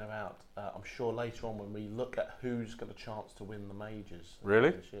chatting about, I'm sure, later on when we look at who's got a chance to win the majors Really?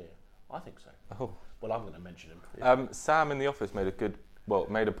 this year. I think so. Oh. Well, I'm going to mention him. Sam in the office made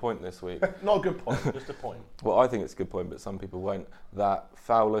a point this week. Not a good point, just a point. Well, I think it's a good point, but some people won't. That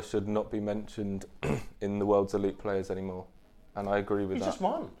Fowler should not be mentioned in the world's elite players anymore, and I agree with He's that. just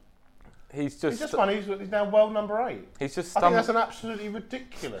won. He's just won. He's now world number 8. He's just I think that's an absolutely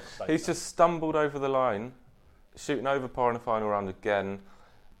ridiculous statement. He's just stumbled over the line, shooting over par in the final round again.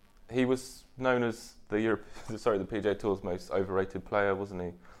 He was known as the PGA Tour's most overrated player, wasn't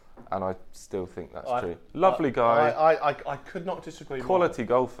he? And I still think that's true. Lovely guy. I could not disagree more. Quality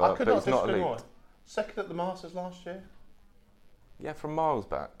golfer, but he's not elite. More. Second at the Masters last year. Yeah, from miles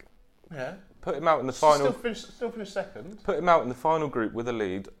back. Yeah. Put him out in the final. Still finished second. Put him out in the final group with a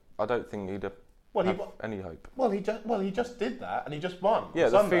lead. I don't think he'd have any hope. Well, he just did that, and he just won. Yeah,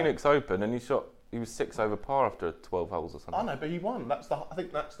 the Sunday. Phoenix Open, and he was 6 over par after 12 holes or something. I know, but he won. I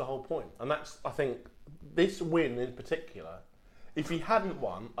think that's the whole point, and I think this win in particular. If he hadn't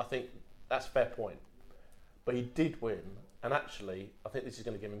won, I think that's a fair point. But he did win, and actually, I think this is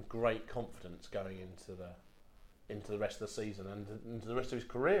going to give him great confidence going into the rest of the season and into the rest of his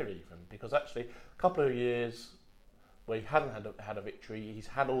career, even because actually, a couple of years where he hadn't had a victory, he's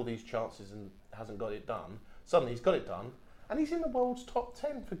had all these chances and hasn't got it done. Suddenly, he's got it done, and he's in the world's top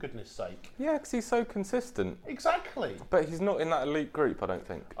 10 for goodness sake. Yeah, because he's so consistent. Exactly. But he's not in that elite group, I don't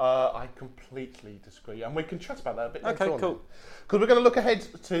think. I completely disagree, and we can chat about that a bit later on. Okay, cool. Because we're going to look ahead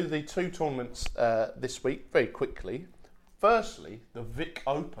to the 2 tournaments this week very quickly. Firstly, the Vic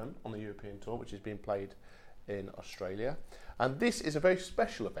Open on the European Tour, which is being played in Australia. And this is a very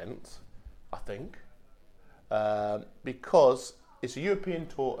special event, I think, because it's a European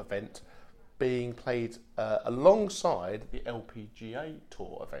Tour event being played alongside the LPGA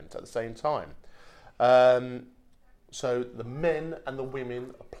Tour event at the same time. So the men and the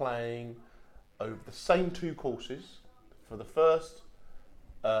women are playing over the same 2 courses for the first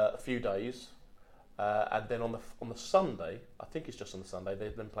few days, and then on the Sunday, I think it's just on the Sunday, they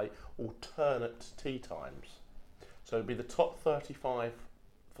then play alternate tee times. So it'll be the top 35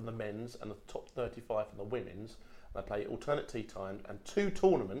 for the men's and the top 35 for the women's. They play alternate tee times, and 2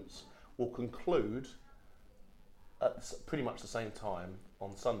 tournaments will conclude at pretty much the same time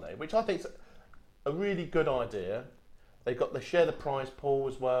on Sunday, which I think is a really good idea. They share the prize pool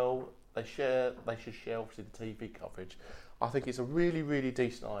as well. They should share obviously the TV coverage. I think it's a really, really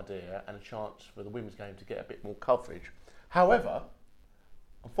decent idea and a chance for the women's game to get a bit more coverage. However,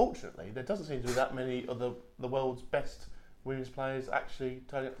 unfortunately, there doesn't seem to be that many of the world's best women's players actually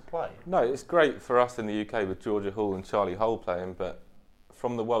turning up to play. No, it's great for us in the UK with Georgia Hall and Charlie Hull playing, but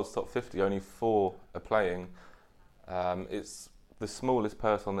from the world's top 50, only 4 are playing. It's the smallest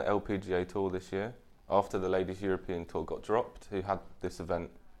purse on the LPGA Tour this year, after the Ladies European Tour got dropped, who had this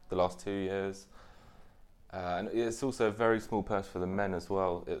event the last 2 years. And it's also a very small purse for the men as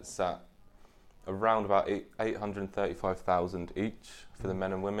well. It's at around about 835,000 each for the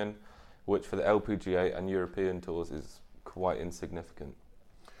men and women, which for the LPGA and European Tours is quite insignificant.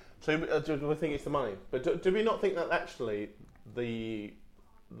 So do we think it's the money? But do we not think that actually the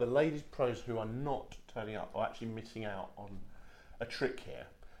ladies pros who are not turning up are actually missing out on a trick here?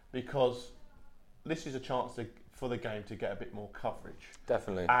 Because this is a chance for the game to get a bit more coverage.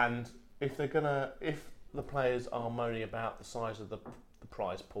 Definitely. And if the players are moaning about the size of the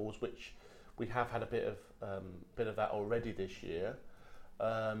prize pools, which we have had a bit of that already this year,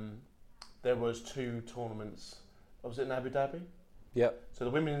 there was 2 tournaments. Was it in Abu Dhabi? Yep. So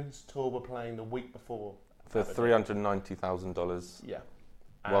the women's tour were playing the week before for $390,000. Yeah.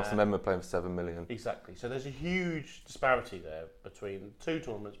 Whilst the men were playing for $7 million. Exactly. So there's a huge disparity there between 2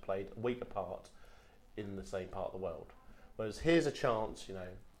 tournaments played a week apart in the same part of the world. Whereas here's a chance,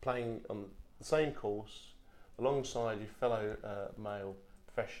 playing on the same course alongside your fellow male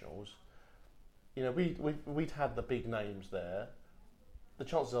professionals, we'd had the big names there. The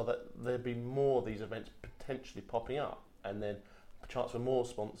chances are that there'd be more of these events potentially popping up, and then a chance for more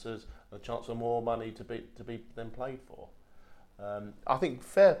sponsors, and a chance for more money to be then played for. I think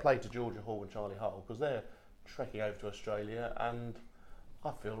fair play to Georgia Hall and Charlie Hull, because they're trekking over to Australia, and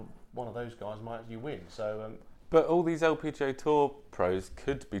I feel one of those guys might actually win. So. But all these LPGA Tour pros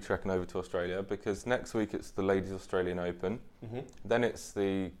could be trekking over to Australia, because next week it's the Ladies Australian Open, then it's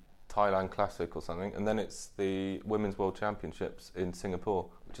the Thailand Classic or something, and then it's the Women's World Championships in Singapore,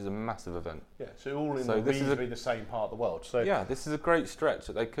 which is a massive event. Yeah, so all in reasonably the same part of the world. So yeah, this is a great stretch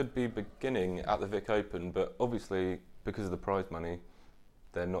that they could be beginning at the Vic Open, but obviously because of the prize money,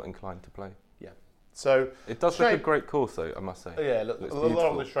 they're not inclined to play. Yeah, so it does look a great course, though, I must say. Yeah, look, a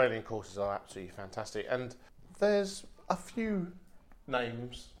lot of the Australian courses are absolutely fantastic, and there's a few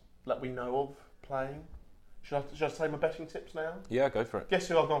names that we know of playing. Should I say my betting tips now? Yeah, go for it. Guess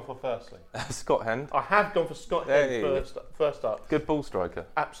who I've gone for firstly? Scott Hend. I have gone for Scott Hend first up. Good ball striker.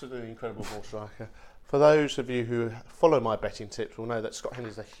 Absolutely incredible ball striker. For those of you who follow my betting tips will know that Scott Hend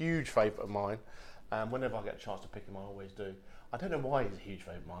is a huge favourite of mine. Whenever I get a chance to pick him, I always do. I don't know why he's a huge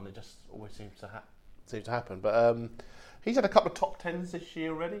favourite of mine. It just always seems to happen. But he's had a couple of top tens this year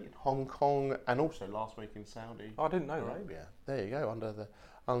already in Hong Kong, and also last week in Saudi I didn't know Arabia. There you go,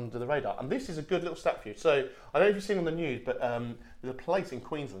 under the radar. And this is a good little stat for you. So I don't know if you've seen on the news, but there's a place in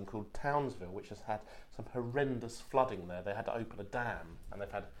Queensland called Townsville which has had some horrendous flooding there. They had to open a dam, and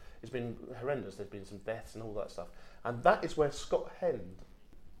it's been horrendous. There's been some deaths and all that stuff. And that is where Scott Hend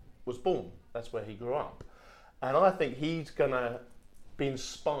was born. That's where he grew up. And I think he's going to be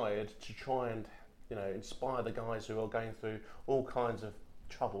inspired to try and inspire the guys who are going through all kinds of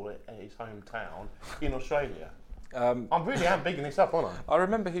trouble in his hometown in Australia. I'm really bigging this up, aren't I? I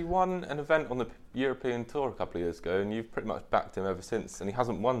remember he won an event on the European Tour a couple of years ago, and you've pretty much backed him ever since, and he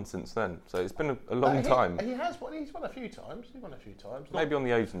hasn't won since then. So it's been a long time. He has won. He's won a few times. Maybe on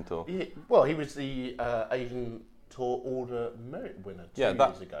the Asian Tour. He was the Asian Tour Order Merit winner 2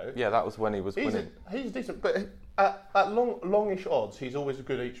 years ago. Yeah, that was when he was winning. He's decent, but at longish odds, he's always a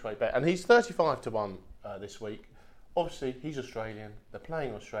good each way bet, and he's 35 to 1 this week. Obviously, he's Australian. They're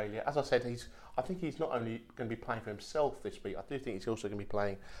playing Australia. As I said, I think he's not only going to be playing for himself this week. I do think he's also going to be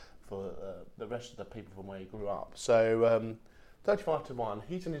playing for the rest of the people from where he grew up. So 35 to 1.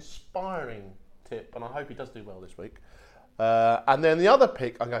 He's an inspiring tip, and I hope he does do well this week. And then the other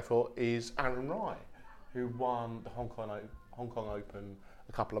pick I go for is Aaron Rai, who won the Hong Kong Open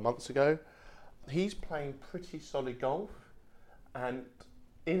a couple of months ago. He's playing pretty solid golf, and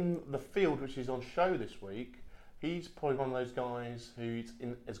in the field which is on show this week, he's probably one of those guys who's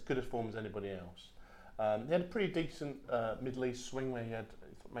in as good a form as anybody else. He had a pretty decent Middle East swing where he had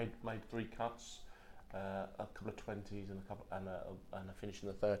made 3 cuts, a couple of 20s and a finish in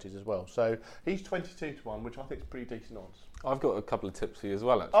the 30s as well. So he's 22 to 1, which I think is pretty decent odds. I've got a couple of tips for you as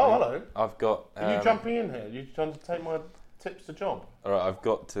well, actually. Oh, hello. I've got. Are you jumping in here? You trying to take my tips to job? All right, I've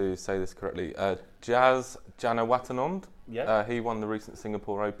got to say this correctly. Jazz Janawatanond. Yeah. He won the recent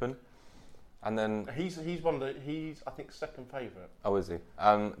Singapore Open. And then he's I think second favourite. Oh, is he?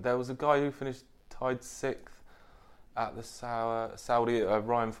 There was a guy who finished tied 6th at the Saudi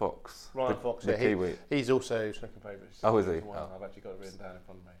Ryan Fox. The Kiwi. He's also second favourite. Oh, is he? I've actually got it written down in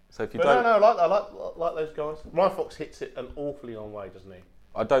front of me. So if you I like those guys. Ryan Fox hits it an awfully long way, doesn't he?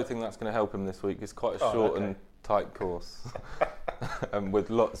 I don't think that's going to help him this week. It's quite a short and tight course, with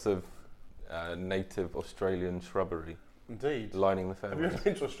lots of native Australian shrubbery. Indeed. Lining the fairway. Have you ever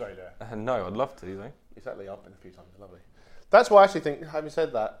been to Australia? No, I'd love to, though. Exactly, I've been a few times. It's lovely. That's why I actually think, having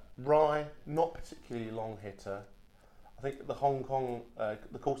said that, Rai, not particularly long hitter. I think the Hong Kong,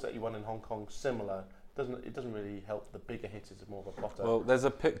 the course that you won in Hong Kong, similar. It doesn't really help the bigger hitters, more of a plotter. Well, there's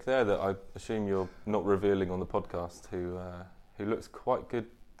a pick there that I assume you're not revealing on the podcast who looks quite good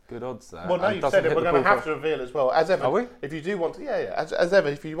odds there. Well, now you've said it, we're going to have to reveal as well. As ever, are we? If you do want to, as ever,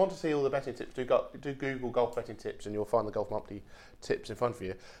 if you want to see all the betting tips, do Google golf betting tips, and you'll find the Golf Monthly tips in front of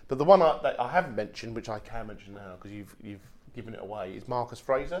you. But the one that I haven't mentioned, which I can mention now because you've given it away, is Marcus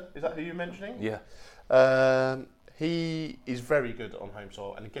Fraser. Is that who you're mentioning? Yeah. He is very good on home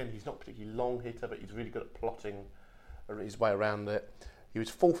soil, and again, he's not particularly long hitter, but he's really good at plotting his way around it. He was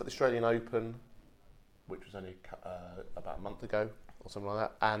 4th at the Australian Open, which was only about a month ago, or something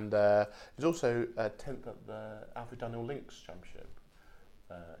like that, and he's also 10th at the Alfred Dunhill Links Championship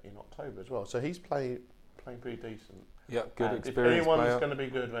in October as well. So he's playing pretty decent. Yeah, good experience. If anyone's player. going to be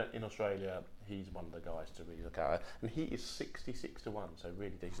good in Australia, he's one of the guys to really look at. And he is 66 to 1, so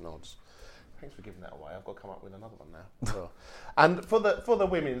really decent odds. Thanks for giving that away. I've got to come up with another one now. Well, and for the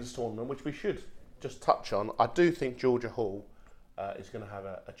women's tournament, which we should just touch on, I do think Georgia Hall is going to have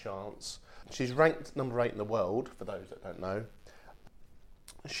a chance. She's ranked number 8 in the world, for those that don't know.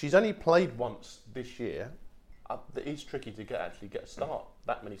 She's only played once this year. It is tricky to get a start.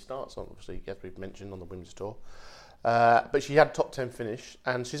 That many starts, obviously, as we've mentioned on the Women's Tour. But she had top 10 finish,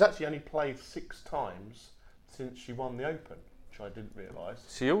 and she's actually only played 6 times since she won the Open, which I didn't realise.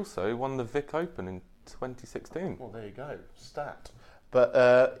 She also won the Vic Open in 2016. Well, there you go, stat. But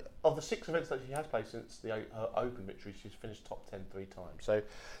of the 6 events that she has played since her Open victory, she's finished top 10 3 times. So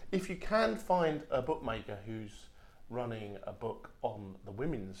if you can find a bookmaker who's running a book on the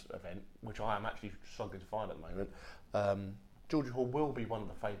women's event, which I am actually struggling to find at the moment, Georgia Hall will be one of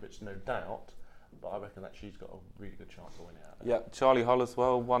the favourites, no doubt, but I reckon that she's got a really good chance of winning out. Yeah, Charlie Hull as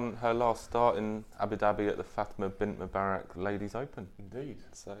well won her last start in Abu Dhabi at the Fatima Bint Mubarak Ladies Open. Indeed.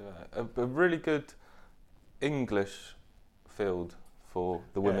 So a really good English field for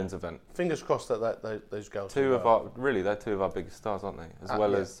the women's event. Fingers crossed that those girls. They're two of our biggest stars, aren't they? As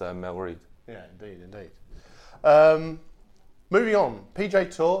well as Mel Reid. Yeah, indeed. Moving on,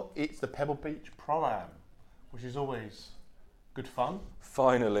 PJ Tour. It's the Pebble Beach Pro-Am, which is always good fun.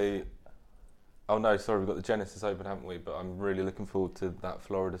 Finally. Oh no, sorry, we've got the Genesis Open, haven't we? But I'm really looking forward to that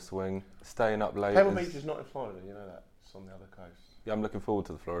Florida swing. Staying up late. Pebble Beach is not in Florida, you know that. It's on the other coast. Yeah, I'm looking forward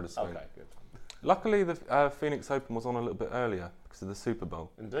to the Florida swing. Okay, good. Luckily, the Phoenix Open was on a little bit earlier because of the Super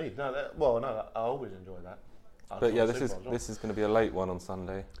Bowl. Indeed. I always enjoy that. But yeah, this is going to be a late one on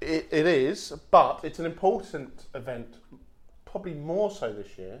Sunday. It is, but it's an important event, probably more so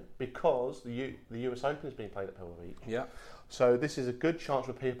this year because the US Open is being played at Pebble Beach. Yeah. So this is a good chance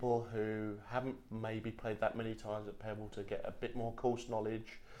for people who haven't maybe played that many times at Pebble to get a bit more course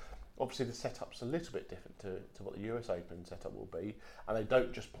knowledge. Obviously, the setup's a little bit different to what the US Open setup will be, and they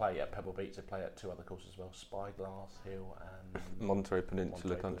don't just play at Pebble Beach; they play at 2 other courses as well: Spyglass Hill and Monterey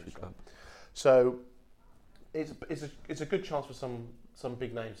Peninsula Country Club. So it's a good chance for some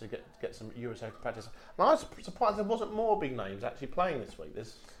big names to get some US Open practice. And I was surprised there wasn't more big names actually playing this week.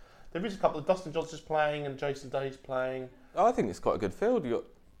 There is a couple. Dustin Johnson's playing and Jason Day's playing. I think it's quite a good field. You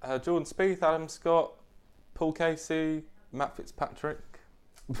got Jordan Spieth, Adam Scott, Paul Casey, Matt Fitzpatrick.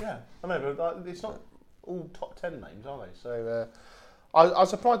 Yeah, I know, but it's not all top 10 names, are they? So I was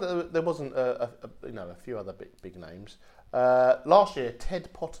surprised that there wasn't a few other big names. Last year,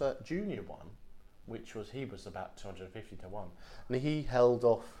 Ted Potter Jr. won, he was about 250 to 1, and he held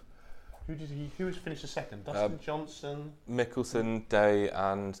off. Who was finished second? Dustin Johnson, Mickelson, Day,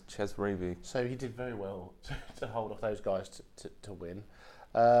 and Ches Reavie. So he did very well to hold off those guys to win.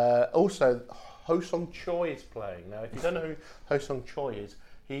 Also, Ho Sung Choi is playing. Now, if you don't know who Ho Sung Choi is,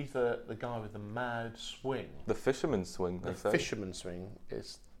 he's the guy with the mad swing. The fisherman's swing, they say. Fisherman's swing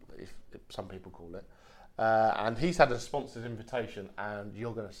is, if some people call it. And he's had a sponsored invitation, and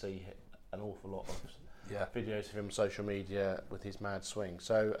you're going to see an awful lot of videos of him on social media with his mad swing.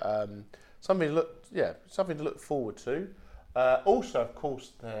 So something to look forward to. Also, of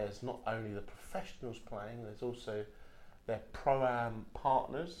course, there's not only the professionals playing, there's also their Pro-Am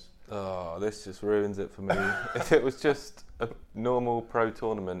partners. Oh, this just ruins it for me. If it was just a normal pro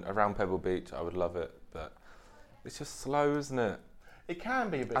tournament around Pebble Beach, I would love it. But it's just slow, isn't it? It can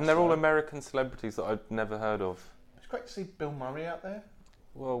be a bit And they're slow. all American celebrities that I'd never heard of. It's great to see Bill Murray out there.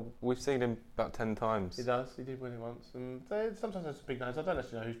 Well, we've seen him about 10 times. He does. He did win it once. And sometimes there's big names. I don't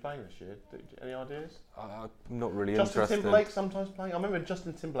actually know who's playing this year. Any ideas? I'm not really Justin interested. Timberlake sometimes playing. I remember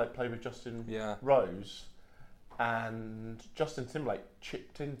Justin Timberlake played with Justin Rose. And Justin Timberlake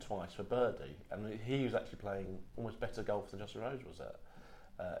chipped in twice for birdie. And he was actually playing almost better golf than Justin Rose was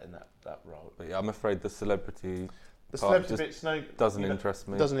in that role. But yeah, I'm afraid the celebrity bit's doesn't interest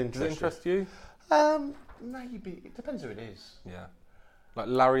me. Does it interest you? Maybe. It depends who it is. Yeah. Like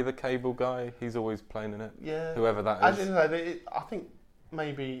Larry the Cable Guy, he's always playing in it. Yeah. Whoever that is. As you know, I think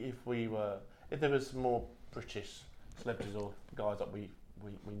maybe if there was more British celebrities or guys that we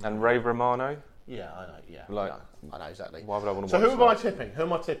know. And Ray Romano. Yeah, I know. Yeah, I know exactly. Why would I want to So watch who am I tipping? Who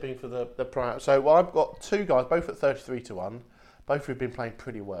am I tipping for the Pro? So I've got 2 guys, both at 33 to 1. Both who've been playing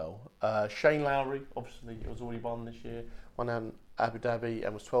pretty well. Shane Lowry, obviously, has already won this year. Won out in Abu Dhabi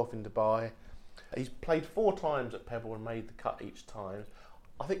and was 12th in Dubai. He's played 4 times at Pebble and made the cut each time.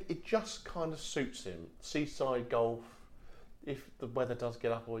 I think it just kind of suits him. Seaside golf. If the weather does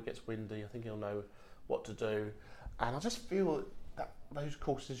get up or it gets windy, I think he'll know what to do. And I just feel that those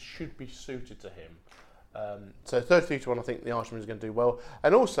courses should be suited to him. So 33 to 1, I think the Irishman is going to do well.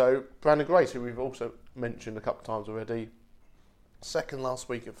 And also, Brandon Grace, who we've also mentioned a couple of times already, second last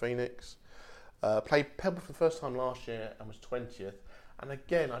week at Phoenix, played Pebble for the first time last year and was 20th. And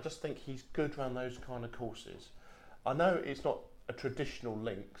again, I just think he's good around those kind of courses. I know it's not a traditional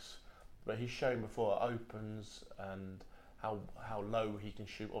links, but he's shown before at Opens and how low he can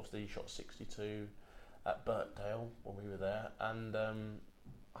shoot. Obviously, he shot 62 at Birkdale when we were there, and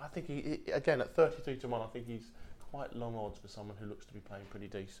I think he again at 33-1. I think he's quite long odds for someone who looks to be playing pretty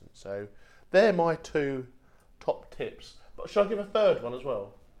decent. So they're my 2 top tips. But should I give a third one as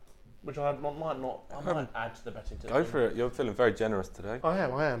well? Which I might add to the betting tip. Go for it. You're feeling very generous today. I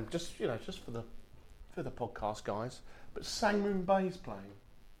am. Just for the podcast guys. But Sangmoon Bay's playing.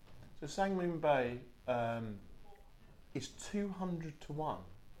 So Sangmoon Bay is 200-1.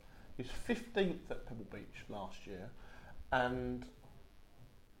 He was 15th at Pebble Beach last year, and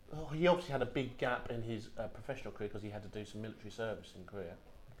he obviously had a big gap in his professional career because he had to do some military service in Korea.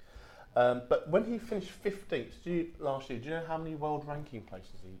 But when he finished 15th last year, do you know how many world ranking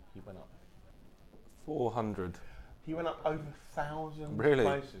places he went up? 400. He went up over 1,000 Really?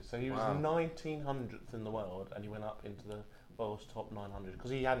 places. So he was Wow. 1900th in the world, and he went up into the world's top 900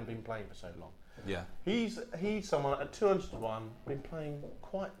 because he hadn't been playing for so long. Yeah. He's someone at 200-1, been playing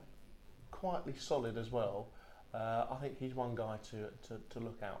quietly solid as well. I think he's one guy to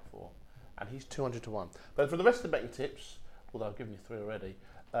look out for, and he's 200-1. But for the rest of the betting tips, although I've given you 3 already,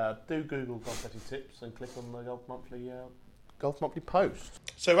 do Google golf betting tips and click on the Golf Monthly post.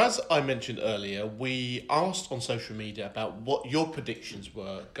 So as I mentioned earlier, we asked on social media about what your predictions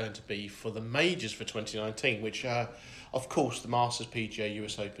were going to be for the majors for 2019, which are, of course, the Masters, PGA,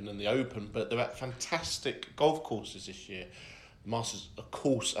 US Open and the Open, but they're at fantastic golf courses this year. The Masters, of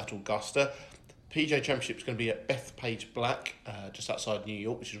course, at Augusta. PGA Championship is going to be at Bethpage Black, just outside New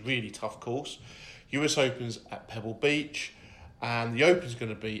York, which is a really tough course. US Open's at Pebble Beach. And the Open's going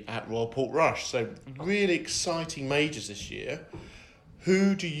to be at Royal Portrush. So really exciting majors this year.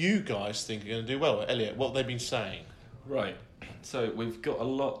 Who do you guys think are going to do well? Elliot, what have they been saying? Right. So we've got a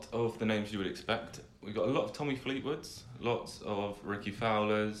lot of the names you would expect. We've got a lot of Tommy Fleetwoods, lots of Ricky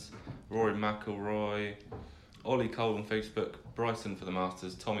Fowlers, Rory McIlroy, Ollie Cole on Facebook, Bryson for the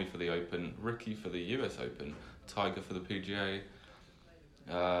Masters, Tommy for the Open, Ricky for the US Open, Tiger for the PGA.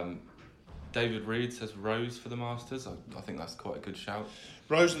 David Reed says Rose for the Masters. I think that's quite a good shout.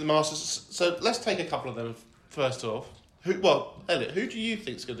 Rose at the Masters. So let's take a couple of them first off. Elliot, who do you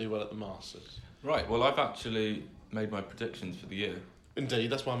think is going to do well at the Masters? Right, well, I've actually made my predictions for the year. Indeed,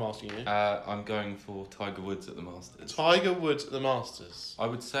 that's why I'm asking you. I'm going for Tiger Woods at the Masters. Tiger Woods at the Masters. I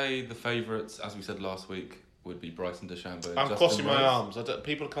would say the favourites, as we said last week, would be Bryson DeChambeau and I'm Justin crossing my Rose. arms.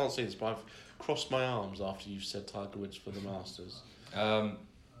 People can't see this, but I've crossed my arms after you've said Tiger Woods for the Masters.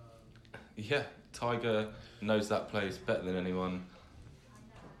 Yeah, Tiger knows that place better than anyone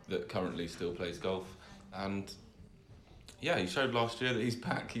that currently still plays golf. And yeah, he showed last year that he's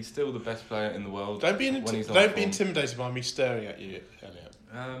back. He's still the best player in the world. Don't be intimidated by me staring at you, Elliot.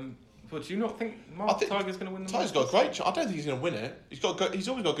 But do you not think Tiger's going to win the Tiger's Masters? got a great chance. I don't think he's going to win it. He's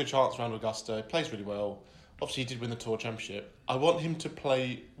always got a good chance around Augusta. He plays really well. Obviously, he did win the Tour Championship. I want him to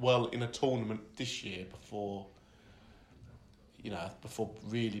play well in a tournament this year before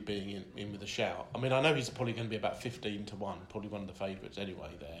really being in with a shout. I mean, I know he's probably going to be about 15-1, probably one of the favourites anyway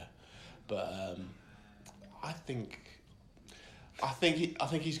there. But I think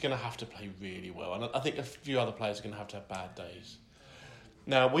he's going to have to play really well, and I think a few other players are going to have bad days.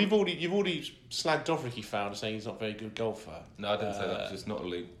 Now you've already slagged off Ricky Fowler, saying he's not a very good golfer. No, I didn't say that because it's not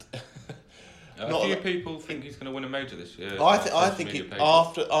elite. A few people think he's going to win a major this year. I think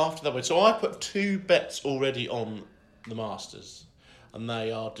after that win. So I put 2 bets already on the Masters, and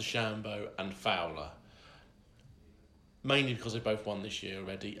they are DeChambeau and Fowler. Mainly because they both won this year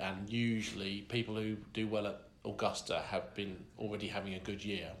already, and usually people who do well at Augusta have been already having a good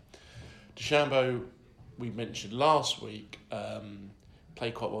year. DeChambeau, we mentioned last week,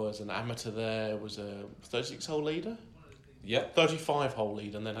 played quite well as an amateur there, was a 36-hole leader? Yeah. 35-hole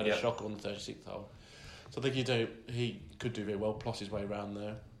leader, and then had a shocker on the 36th hole. So I think he could do very well, plot his way around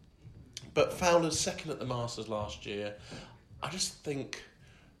there. But Fowler's second at the Masters last year. I just think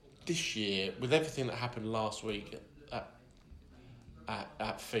this year, with everything that happened last week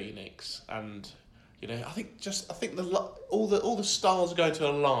at Phoenix, and I think all the stars are going to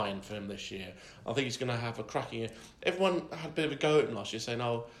align for him this year. I think he's going to have a cracking year. Everyone had a bit of a go at him last year, saying,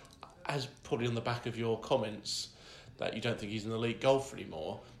 "Oh, as probably on the back of your comments, that you don't think he's an elite golfer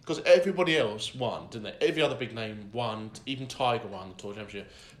anymore." Because everybody else won, didn't they? Every other big name won. Even Tiger won the Tour Championship.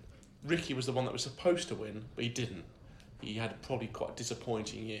 Ricky was the one that was supposed to win, but he didn't. He had probably quite a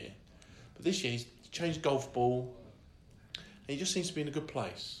disappointing year. But this year he's changed golf ball, and he just seems to be in a good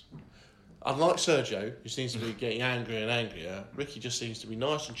place. Unlike Sergio, who seems to be getting angrier and angrier, Ricky just seems to be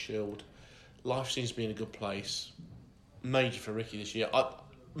nice and chilled. Life seems to be in a good place. Major for Ricky this year.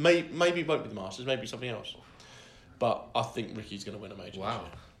 Maybe it won't be the Masters, maybe something else. But I think Ricky's going to win a major this year.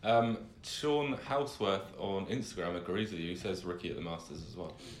 Sean Houseworth on Instagram agrees with you. He says Ricky at the Masters as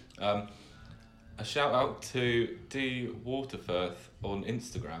well. A shout out to D Waterfirth on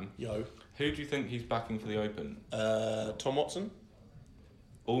Instagram. Yo. Who do you think he's backing for the Open? Tom Watson?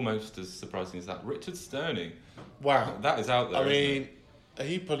 Almost as surprising as that. Richard Sterney. Wow. That is out there. I mean,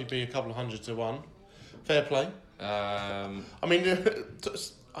 he'd probably be a couple of 100 to 1. Fair play. I mean,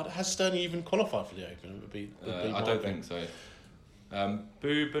 has Sterney even qualified for the Open? I don't think so.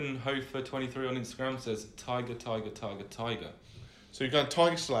 Bubenhofer23 on Instagram says Tiger. So you're going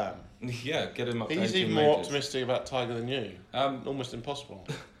Tiger Slam. Yeah, get him up to He's 18 even more majors. optimistic about Tiger than you. Almost impossible.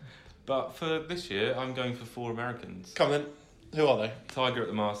 But for this year, I'm going for 4 Americans. Come then. Who are they? Tiger at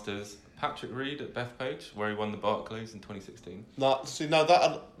the Masters, Patrick Reed at Bethpage, where he won the Barclays in 2016.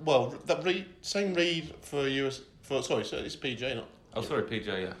 Same Reed for US. Sorry, so it's PJ, not. Oh, sorry, PJ.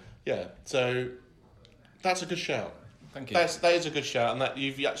 Yeah. Yeah. So that's a good shout. Thank you. That is a good shout, and that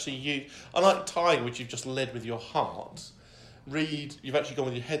you've actually unlike Tiger, which you've just led with your heart. Reed, you've actually gone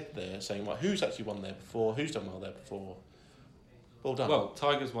with your head there, saying, "Well, who's actually won there before? Who's done well there before?" Well done. Well,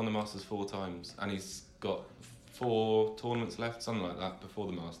 Tiger's won the Masters 4 times, and he's got 4 tournaments left, something like that, before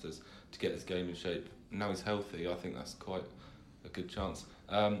the Masters to get his game in shape. Now he's healthy. I think that's quite a good chance.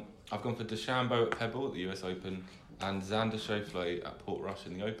 I've gone for DeChambeau at Pebble at the US Open and Xander Schauffele at Portrush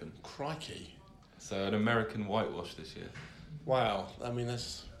in the Open. Crikey! So an American whitewash this year. Wow. I mean,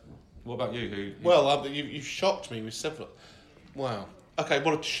 that's. What about you? You shocked me with several. Wow. Okay.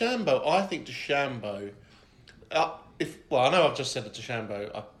 Well, DeChambeau. I think DeChambeau. I know I've just said that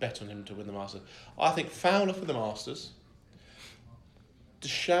DeChambeau. I bet on him to win the Masters. I think Fowler for the Masters.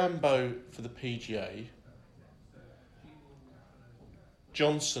 DeChambeau for the PGA.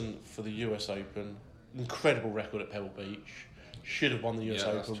 Johnson for the US Open. Incredible record at Pebble Beach. Should have won the US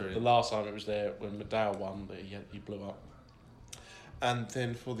Open. The last time it was there when McDowell won, but he blew up. And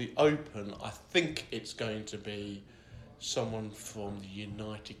then for the Open, I think it's going to be someone from the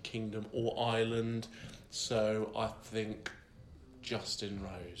United Kingdom or Ireland. So I think Justin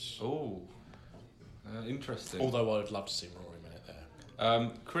Rose. Oh, interesting. Although I would love to see Rory Bennett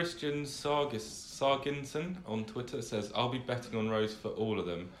there. Christian Sarginson on Twitter says, I'll be betting on Rose for all of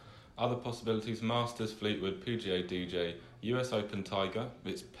them. Other possibilities, Masters, Fleetwood, PGA, DJ, US Open, Tiger.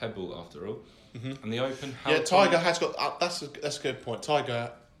 It's Pebble after all. Mm-hmm. And the Open... Tiger has got... That's a good point.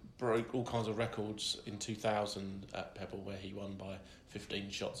 Tiger broke all kinds of records in 2000 at Pebble where he won by 15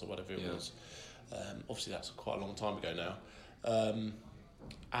 shots or whatever it was. Obviously, that's quite a long time ago now.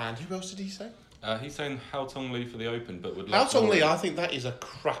 And who else did he say? He's saying Hao Tong Lee for the Open, but would Hao Tong Lee, I think that is a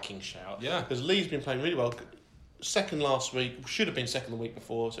cracking shout. Yeah. Because Lee's been playing really well. Second last week, should have been second the week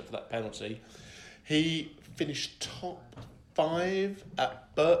before, except for that penalty. He finished top 5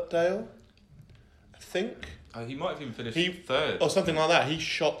 at Birkdale, I think. He might have even finished third. Or something like that. He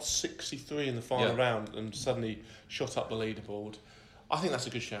shot 63 in the final round and suddenly shot up the leaderboard. I think that's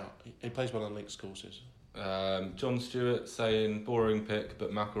a good shout. He plays well on links courses. John Stewart saying, boring pick,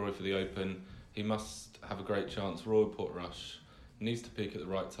 but McIlroy for the Open. He must have a great chance. Royal Portrush. Needs to peak at the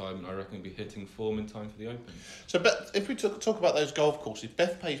right time, and I reckon he'll be hitting form in time for the Open. So, if we talk about those golf courses,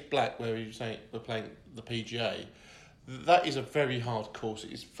 Bethpage Black, where you say we're playing the PGA, that is a very hard course.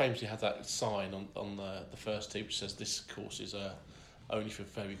 It's famously had that sign on the first tee which says this course is only for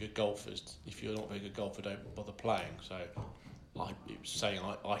very good golfers. If you're not a very good golfer, don't bother playing. So, it was saying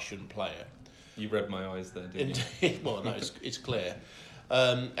I shouldn't play it. You read my eyes there, didn't you? Well, no, it's clear,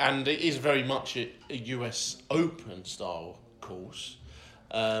 and it is very much a US Open style course.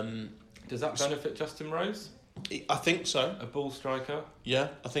 Does that benefit Justin Rose? I think so. A ball striker? Yeah,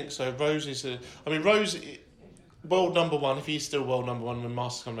 I think so. Rose is Rose, world number one, if he's still world number one when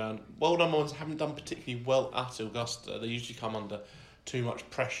Masters come around. World number ones haven't done particularly well at Augusta. They usually come under too much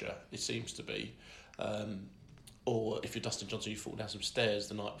pressure, it seems to be. Or if you're Dustin Johnson, you fall down some stairs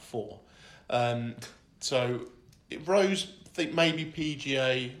the night before. Rose, I think maybe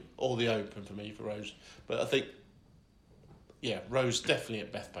PGA or the Open for me for Rose. But I think, Rose definitely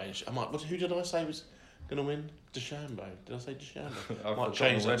at Bethpage. Who did I say was going to win? DeChambeau. Did I say DeChambeau? I might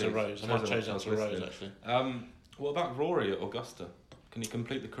change that to Rose. Actually. What about Rory at Augusta? Can he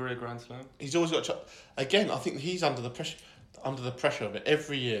complete the career Grand Slam? He's always got again, I think he's under the pressure of it.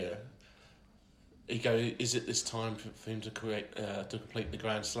 Every year, he goes, is it this time for him to complete the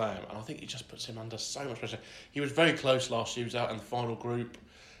Grand Slam? And I think it just puts him under so much pressure. He was very close last year. He was out in the final group.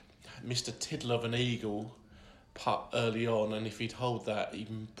 Missed a tiddle of an eagle putt early on, and if he'd hold that, he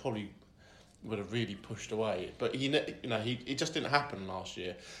probably would have really pushed away. But it just didn't happen last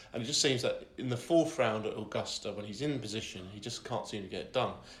year, and it just seems that in the fourth round at Augusta, when he's in position, he just can't seem to get it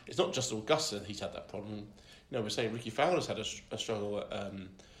done. It's not just Augusta that he's had that problem. We're saying Ricky Fowler's had a struggle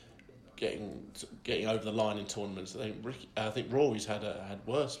getting over the line in tournaments. I think Rory's had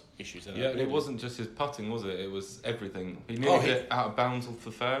worse issues than that. Yeah, really. it wasn't just his putting, was it? It was everything. He nearly hit out of bounds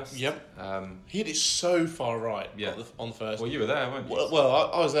for first. Yep. Um, He hit it so far right on the first. well, you were there, weren't you?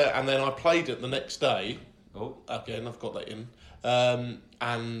 Well, I was there, and then I played it the next day. Oh. Again, I've got that in.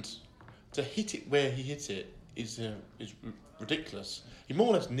 And to hit it where he hit it is ridiculous. He more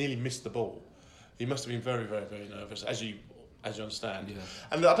or less nearly missed the ball. He must have been very, very, very nervous, as you understand. Yeah.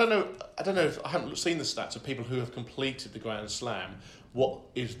 And I don't know if I haven't seen the stats of people who have completed the Grand Slam. What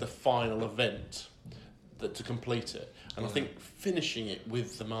is the final event to complete it? And I think finishing it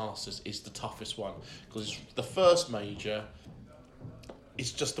with the Masters is the toughest one, because it's the first major.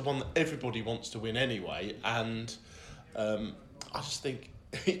 It's just the one that everybody wants to win anyway, and I just think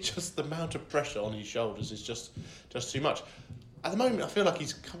the amount of pressure on his shoulders is just too much. At the moment, I feel like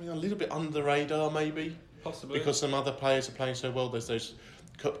he's coming a little bit under the radar, maybe. Possibly. Because some other players are playing so well. There's those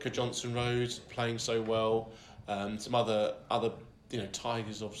Koepka, Johnson, Rhodes playing so well. Some other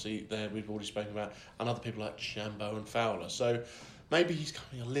Tigers, obviously, there we've already spoken about, and other people like Shambo and Fowler. So maybe he's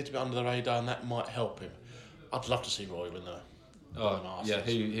coming a little bit under the radar, and that might help him. I'd love to see Roy win the Masters. Yeah,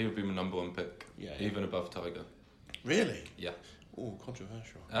 he would be my number one pick, even above Tiger. Really? Yeah. Oh,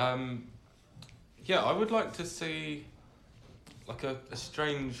 controversial. Yeah, I would like to see like a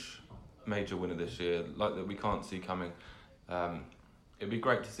strange major winner this year, like that we can't see coming. It'd be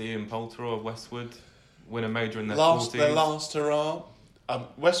great to see Ian Poulter or Westwood win a major in their 40s. Their last hurrah.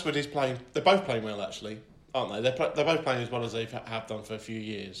 Westwood is playing. They're both playing well, actually, aren't they? They're both playing as well as they have done for a few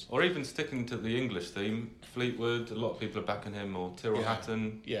years. Or even sticking to the English theme, Fleetwood. A lot of people are backing him, or Tyrrell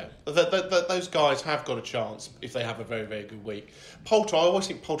Hatton. Yeah, those guys have got a chance if they have a very, very good week. Poulter, I always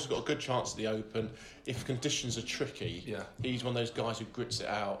think Poulter's got a good chance at the Open if conditions are tricky. Yeah, he's one of those guys who grits it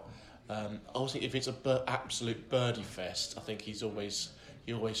out. I always think if it's absolute birdie fest, I think he always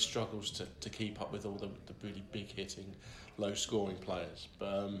struggles to keep up with all the really big hitting, low scoring players.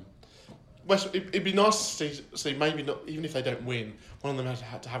 But it'd be nice to see maybe not, even if they don't win, one of them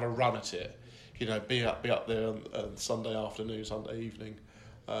had to have a run at it. You know, be up there on Sunday afternoon, Sunday evening,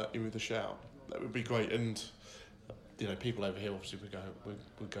 in with a shout. That would be great, and people over here obviously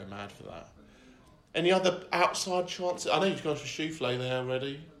would go mad for that. Any other outside chances? I know you've gone for Schauffele there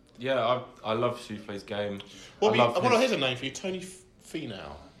already. Yeah, I love Schauffele's game. Here's a name for you, Tony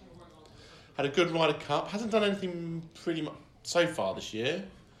Finau. Had a good Ryder Cup. Hasn't done anything pretty much so far this year.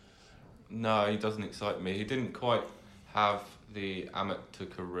 No, he doesn't excite me. He didn't quite have the amateur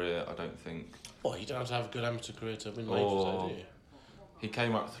career, I don't think. Well, you don't have to have a good amateur career to win majors, though, do you? He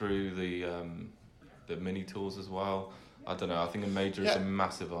came up through the mini tours as well. I don't know. I think a major is a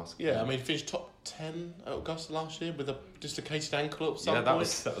massive ask. Yeah, I mean, he finished top 10 at Augusta last year with a dislocated ankle at some point. That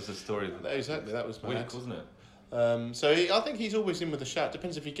was a story. Exactly, that was mad. Weak, wasn't it? So I think he's always in with a shout.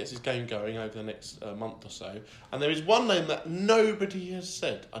 Depends if he gets his game going over the next month or so. And there is one name that nobody has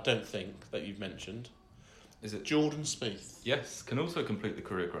said, I don't think, that you've mentioned. Is it Jordan Spieth? Yes, can also complete the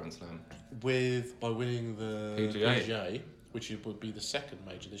career Grand Slam by winning the PGA, which would be the second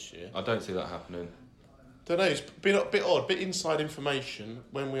major this year. I don't see that happening. Don't know. It's been a bit odd, bit inside information.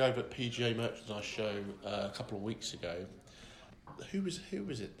 When we were over at PGA Merchandise Show a couple of weeks ago, who was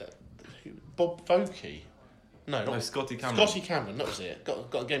it? Bob Vokey. No, Scotty Cameron. Scotty Cameron, that was it.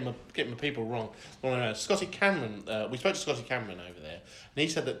 Got to get my people wrong. Scotty Cameron. We spoke to Scotty Cameron over there, and he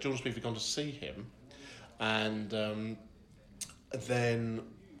said that Jordan Spieth had gone to see him, and then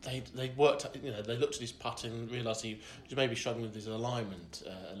they worked. They looked at his putting and realised he was maybe struggling with his alignment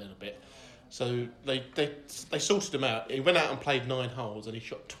a little bit. So they sorted him out. He went out and played 9 holes, and he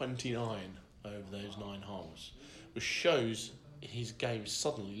shot 29 over those 9 holes, which shows his game is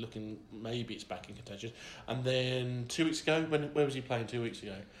suddenly looking, maybe it's back in contention. And then 2 weeks ago, where was he playing 2 weeks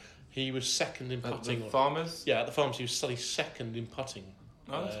ago? He was second in putting. At the Farmers? Yeah, at the Farmers he was suddenly second in putting.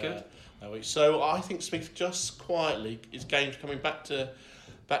 Oh, that's good. That week. So I think Spieth just quietly, his game's coming back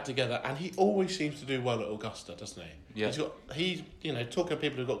together, and he always seems to do well at Augusta, doesn't he? Yeah. He's talking to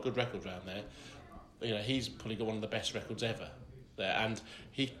people who've got good records around there, he's probably got one of the best records ever there, and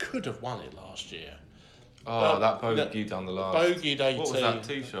he could have won it last year. Oh, that bogey down the last. Bogeyed 18. What was that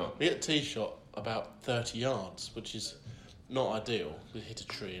tee shot? He hit a tee shot about 30 yards, which is not ideal. He hit a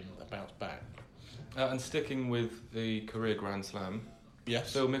tree and bounced back. And sticking with the career Grand Slam,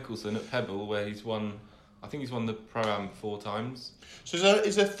 yes. Phil Mickelson at Pebble, where he's won the Pro-Am 4 times. So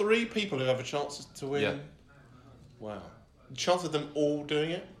is there 3 people who have a chance to win? Yeah. Wow. The chance of them all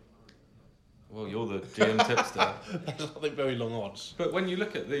doing it? Well, you're the GM tipster. That's, I think, very long odds. But when you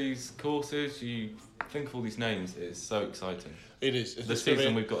look at these courses, you think of all these names, it's so exciting. It is. The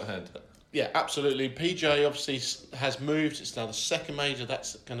season we've got ahead. Yeah, absolutely. PJ obviously has moved. It's now the second major.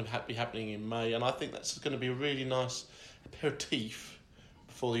 That's going to be happening in May, and I think that's going to be a really nice aperitif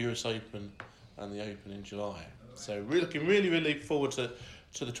before the US Open and the Open in July. So really looking really forward to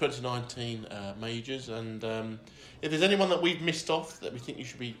the 2019 majors. And if there's anyone that we've missed off that we think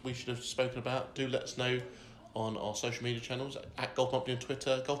we should have spoken about, do let us know on our social media channels at Golf Monthly on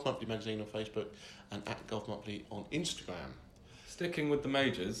Twitter, Golf Monthly Magazine on Facebook, and at Golf Monthly on Instagram. Sticking with the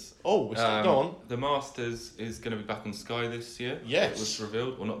majors. Oh, we're still go on. The Masters is going to be back on Sky this year. Yes. It was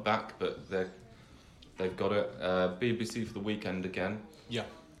revealed. Well, not back, but they've got it. BBC for the weekend again. Yeah.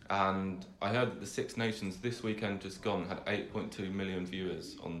 And I heard that the Six Nations this weekend just gone had 8.2 million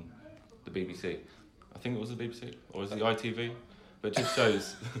viewers on the BBC. I think it was the BBC, or was it the ITV? But it just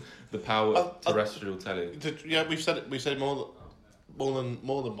shows the power of terrestrial telly. Yeah, we've said it more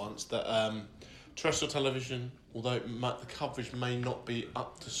than once that terrestrial television, although the coverage may not be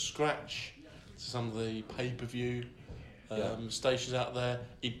up to scratch to some of the pay-per-view stations out there,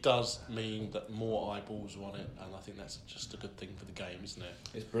 it does mean that more eyeballs are on it, and I think that's just a good thing for the game, isn't it?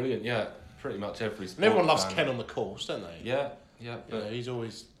 It's brilliant, yeah. Pretty much every sport. And everyone loves fan. Ken on the course, don't they? Yeah. But He's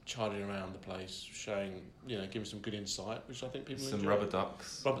always charting around the place, showing, giving some good insight, which I think people some enjoy. rubber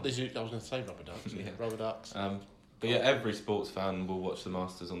ducks. I was going to say rubber ducks. Yeah. Rubber ducks. But yeah, every sports fan will watch the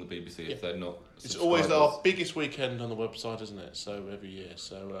Masters on the BBC if they're not. It's always our biggest weekend on the website, isn't it? So every year.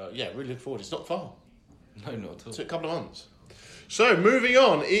 So really look forward. It's not far. No, not at all. It's a couple of months. So moving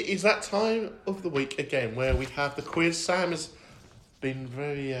on, it is that time of the week again where we have the quiz. Sam has been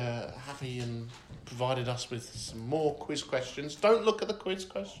very happy and provided us with some more quiz questions. Don't look at the quiz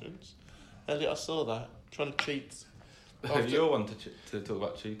questions, Elliot. I saw that trying to cheat. You're one to talk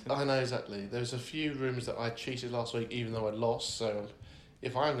about cheating. I know exactly. There's a few rumours that I cheated last week, even though I lost. So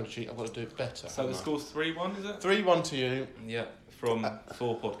if I'm going to cheat, I've got to do it better. So the score's 3-1, is it? 3-1 to you. Yeah, from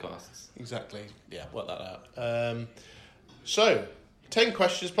 4 podcasts. Exactly. Yeah, work that out. So 10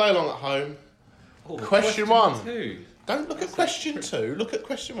 questions. Play along at home. Oh, question 1. 2. Don't look at question 2. Look at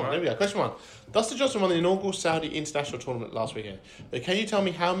question 1. Right. There we go. Question 1. Dustin Johnson won the inaugural Saudi International Tournament last weekend. But can you tell me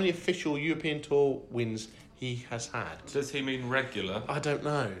how many official European Tour wins he has had? Does he mean regular? I don't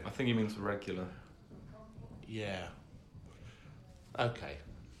know. I think he means regular. Yeah. Okay.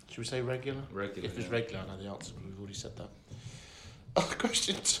 Should we say regular? Regular, If it's yeah. regular, I know the answer, but we've already said that.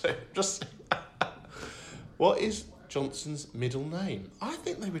 Question 2. Just what is Johnson's middle name? I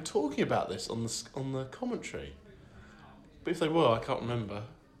think they were talking about this on the commentary. But if they were, I can't remember.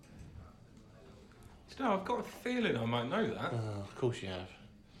 Do you know, I've got a feeling I might know that. Of course you have.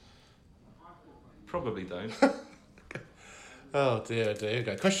 Probably don't. Oh dear.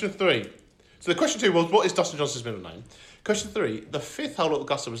 Okay. Question 3. So the question 2 was, what is Dustin Johnson's middle name? Question 3. The 5th hole at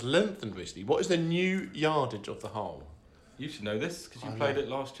Augusta was lengthened recently. What is the new yardage of the hole? You should know this because you I played know. it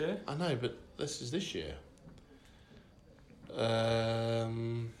last year. I know, but this is this year.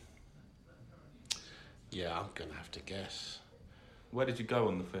 Yeah, I'm going to have to guess. Where did you go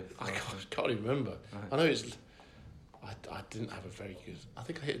on the 5th? I can't even remember. Right. I know it's... I didn't have a very good... I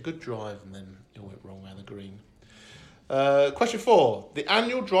think I hit a good drive and then it went wrong around the green. Question 4. The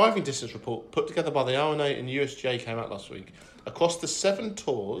annual driving distance report put together by the R&A and USGA came out last week. Across the 7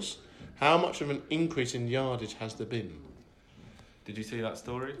 tours, how much of an increase in yardage has there been? Did you see that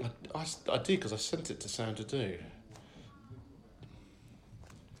story? I did because I sent it to Sound to Do.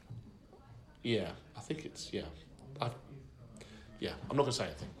 Yeah, I think it's... Yeah. I'm not going to say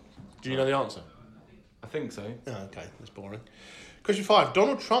anything. Do you know the answer? I think so. Oh, okay, that's boring. Question 5.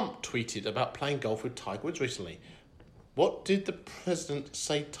 Donald Trump tweeted about playing golf with Tiger Woods recently. What did the president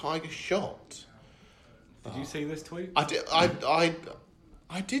say Tiger shot? Did you see this tweet? I did.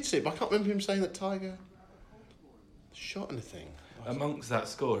 I did see it, but I can't remember him saying that Tiger shot anything. Amongst that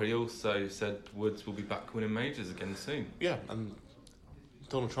score, he also said Woods will be back winning majors again soon. Yeah, and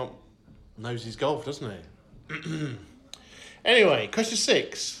Donald Trump knows his golf, doesn't he? Anyway, question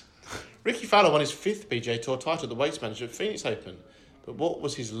 6. Ricky Fowler won his 5th PGA Tour title at the Weights Manager at Phoenix Open. But what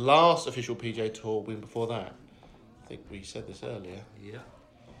was his last official PGA Tour win before that? I think we said this earlier. Yeah.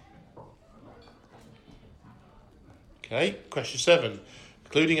 Okay, question 7.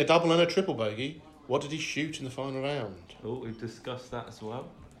 Including a double and a triple bogey, what did he shoot in the final round? Oh, we've discussed that as well.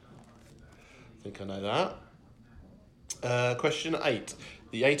 I think I know that. Question 8.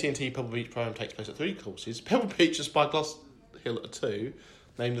 The AT&T Pebble Beach program takes place at 3 courses. Pebble Beach and Spyglass Hill at 2.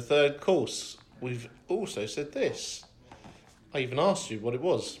 Name the 3rd course. We've also said this. I even asked you what it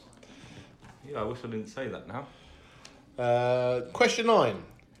was. Yeah, I wish I didn't say that now. Question 9.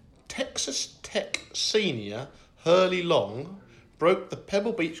 Texas Tech senior Hurley Long broke the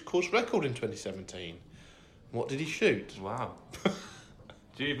Pebble Beach course record in 2017. What did he shoot? Wow.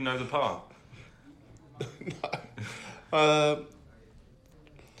 Do Do you even know the par?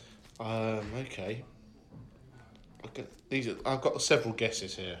 Okay. I've got several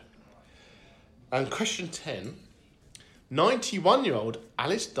guesses here. And question 10. 91-year-old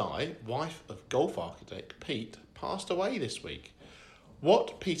Alice Dye, wife of golf architect Pete, passed away this week.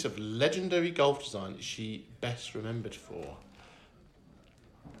 What piece of legendary golf design is she best remembered for?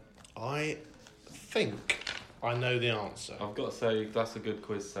 I think I know the answer. I've got to say, that's a good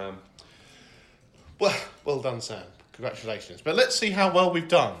quiz, Sam. Well done, Sam. Congratulations. But let's see how well we've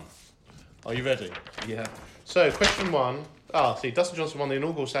done. Are you ready? Yeah. So, question 1. Dustin Johnson won the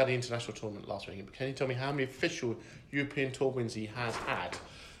inaugural Saudi International Tournament last week. But can you tell me how many official European Tour wins he has had?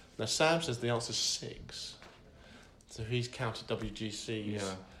 Now, Sam says the answer's 6. So he's counted WGCs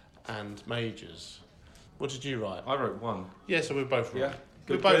and majors. What did you write? I wrote 1. Yeah, so we're both wrong. Yeah.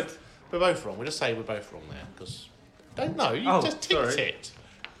 Good. We're both wrong. We'll just say we're both wrong there because don't know. You just ticked it.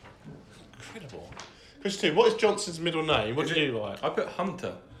 Incredible. Question 2. What is Johnson's middle name? What did you write? I put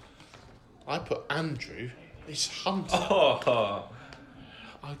Hunter. I put Andrew. It's Hunter. Oh.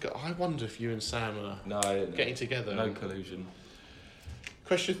 I wonder if you and Sam are No. getting together. No collusion.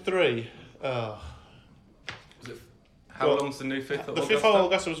 Question 3. How long's the new 5th? The 5th hole of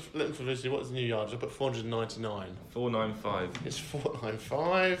Augusta was Lytton for Felicity. What is the new yardage? I put 499. 495. It's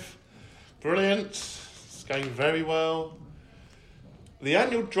 495. Brilliant. It's going very well. The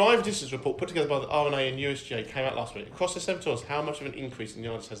annual drive distance report put together by the RNA and USGA came out last week. Across the 7 tours, how much of an increase in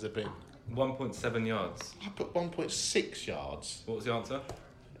yardage has there been? 1.7 yards. I put 1.6 yards. What was the answer?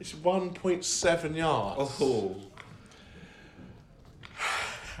 It's 1.7 yards. Oh.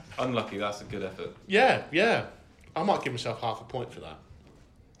 Unlucky, that's a good effort. Yeah. I might give myself half a point for that.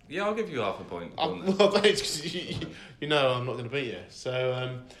 Yeah, I'll give you half a point. Well, thanks, because you know I'm not going to beat you.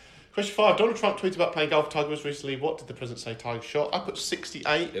 So, question 5. Donald Trump tweeted about playing golf with Tiger Woods recently. What did the president say Tiger shot? I put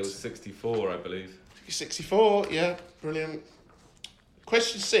 68. It was 64, I believe. 64, yeah, brilliant.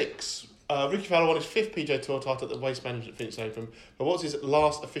 Question 6. Ricky Fowler won his 5th PGA Tour title at the Waste Management Phoenix Open. But what was his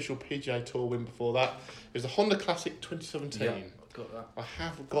last official PGA Tour win before that? It was the Honda Classic 2017. Yeah, got that. I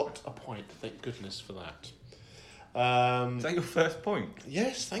have got a point, thank goodness for that. Is that your first point?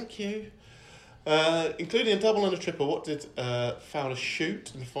 Yes, thank you. Including a double and a triple, what did Fowler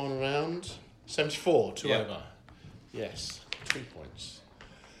shoot in the final round? 74, 2 over. Yes, 2 points.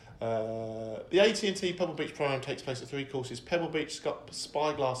 The AT&T Pebble Beach program takes place at 3 courses. Pebble Beach,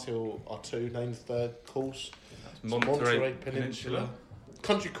 Spyglass Hill are 2. Name the third course. Monterey Peninsula.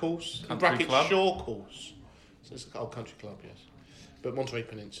 Country course. Country bracket Club. Shore course. So it's Country Club, yes. But Monterey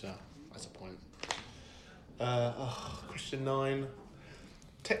Peninsula, that's a point. Question 9.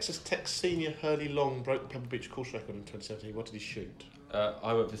 Texas Tech senior Hurley Long broke the Pebble Beach course record in 2017. What did he shoot?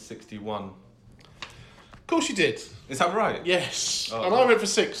 I went for 61. Of course you did. Is that right? Yes. Oh, and I went for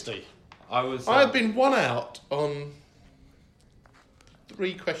 60. I had been 1 out on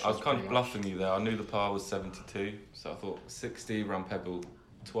 3 questions. I was kind of pretty much. bluffing you there. I knew the par was 72, so I thought 60 round Pebble,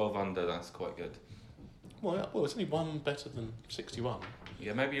 12 under. That's quite good. Well, it's only 1 better than 61.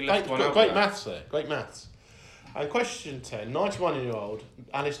 Yeah, maybe you left one out. Great maths there. Great maths. And question 10. 91-year-old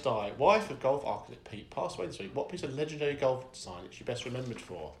Alice Dye, wife of golf architect Pete, passed away this week. What piece of legendary golf design is she best remembered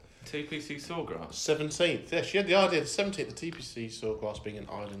for? TPC Sawgrass. 17th. Yeah, she had the idea of the 17th, the TPC Sawgrass being an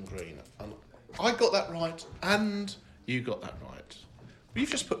island green. And I got that right, and you got that right.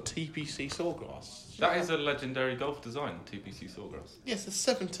 You've just put TPC Sawgrass. That is a legendary golf design, TPC Sawgrass. Yes, the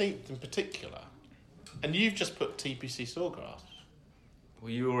 17th in particular. And you've just put TPC Sawgrass.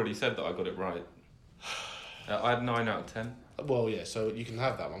 Well, you already said that I got it right. I had 9 out of 10. Well, yeah, so you can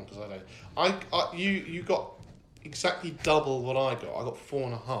have that one because I don't. You got exactly double what I got. I got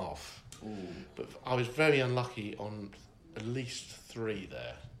 4.5. Ooh. But I was very unlucky on at least 3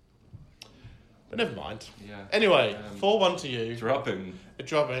 there. But never mind. Yeah. Anyway, 4-1 to you. Drubbing. A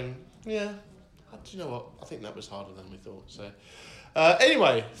drubbing. Yeah. Do you know what? I think that was harder than we thought. So,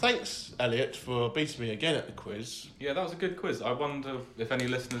 anyway, thanks, Elliot, for beating me again at the quiz. Yeah, that was a good quiz. I wonder if any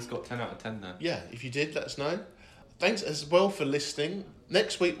listeners got 10 out of 10 there. Yeah, if you did, let us know. Thanks as well for listening.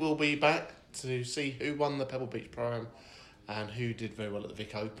 Next week we'll be back to see who won the Pebble Beach Pro-Am and who did very well at the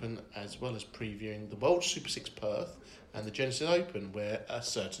Vic Open, as well as previewing the World Super 6 Perth and the Genesis Open, where a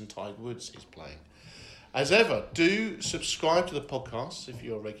certain Tiger Woods is playing. As ever, do subscribe to the podcast if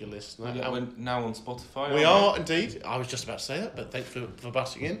you're a regular listener. Yeah, we're now on Spotify. We are indeed. I was just about to say that, but thanks for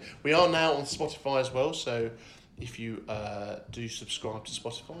butting in. We are now on Spotify as well, so if you do subscribe to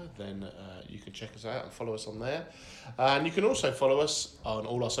Spotify, then you can check us out and follow us on there. And you can also follow us on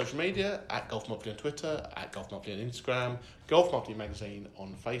all our social media, at Golf Monthly on Twitter, at Golf Monthly on Instagram, Golf Monthly Magazine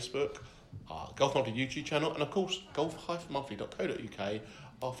on Facebook. our Golf Monthly YouTube channel, and of course, golf-monthly.co.uk,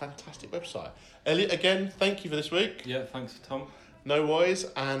 our fantastic website. Elliot, again, thank you for this week. Yeah, thanks, Tom. No worries,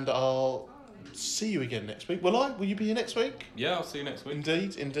 and I'll see you again next week. Will I? Will you be here next week? Yeah, I'll see you next week.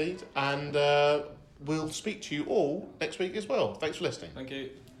 Indeed. And we'll speak to you all next week as well. Thanks for listening. Thank you.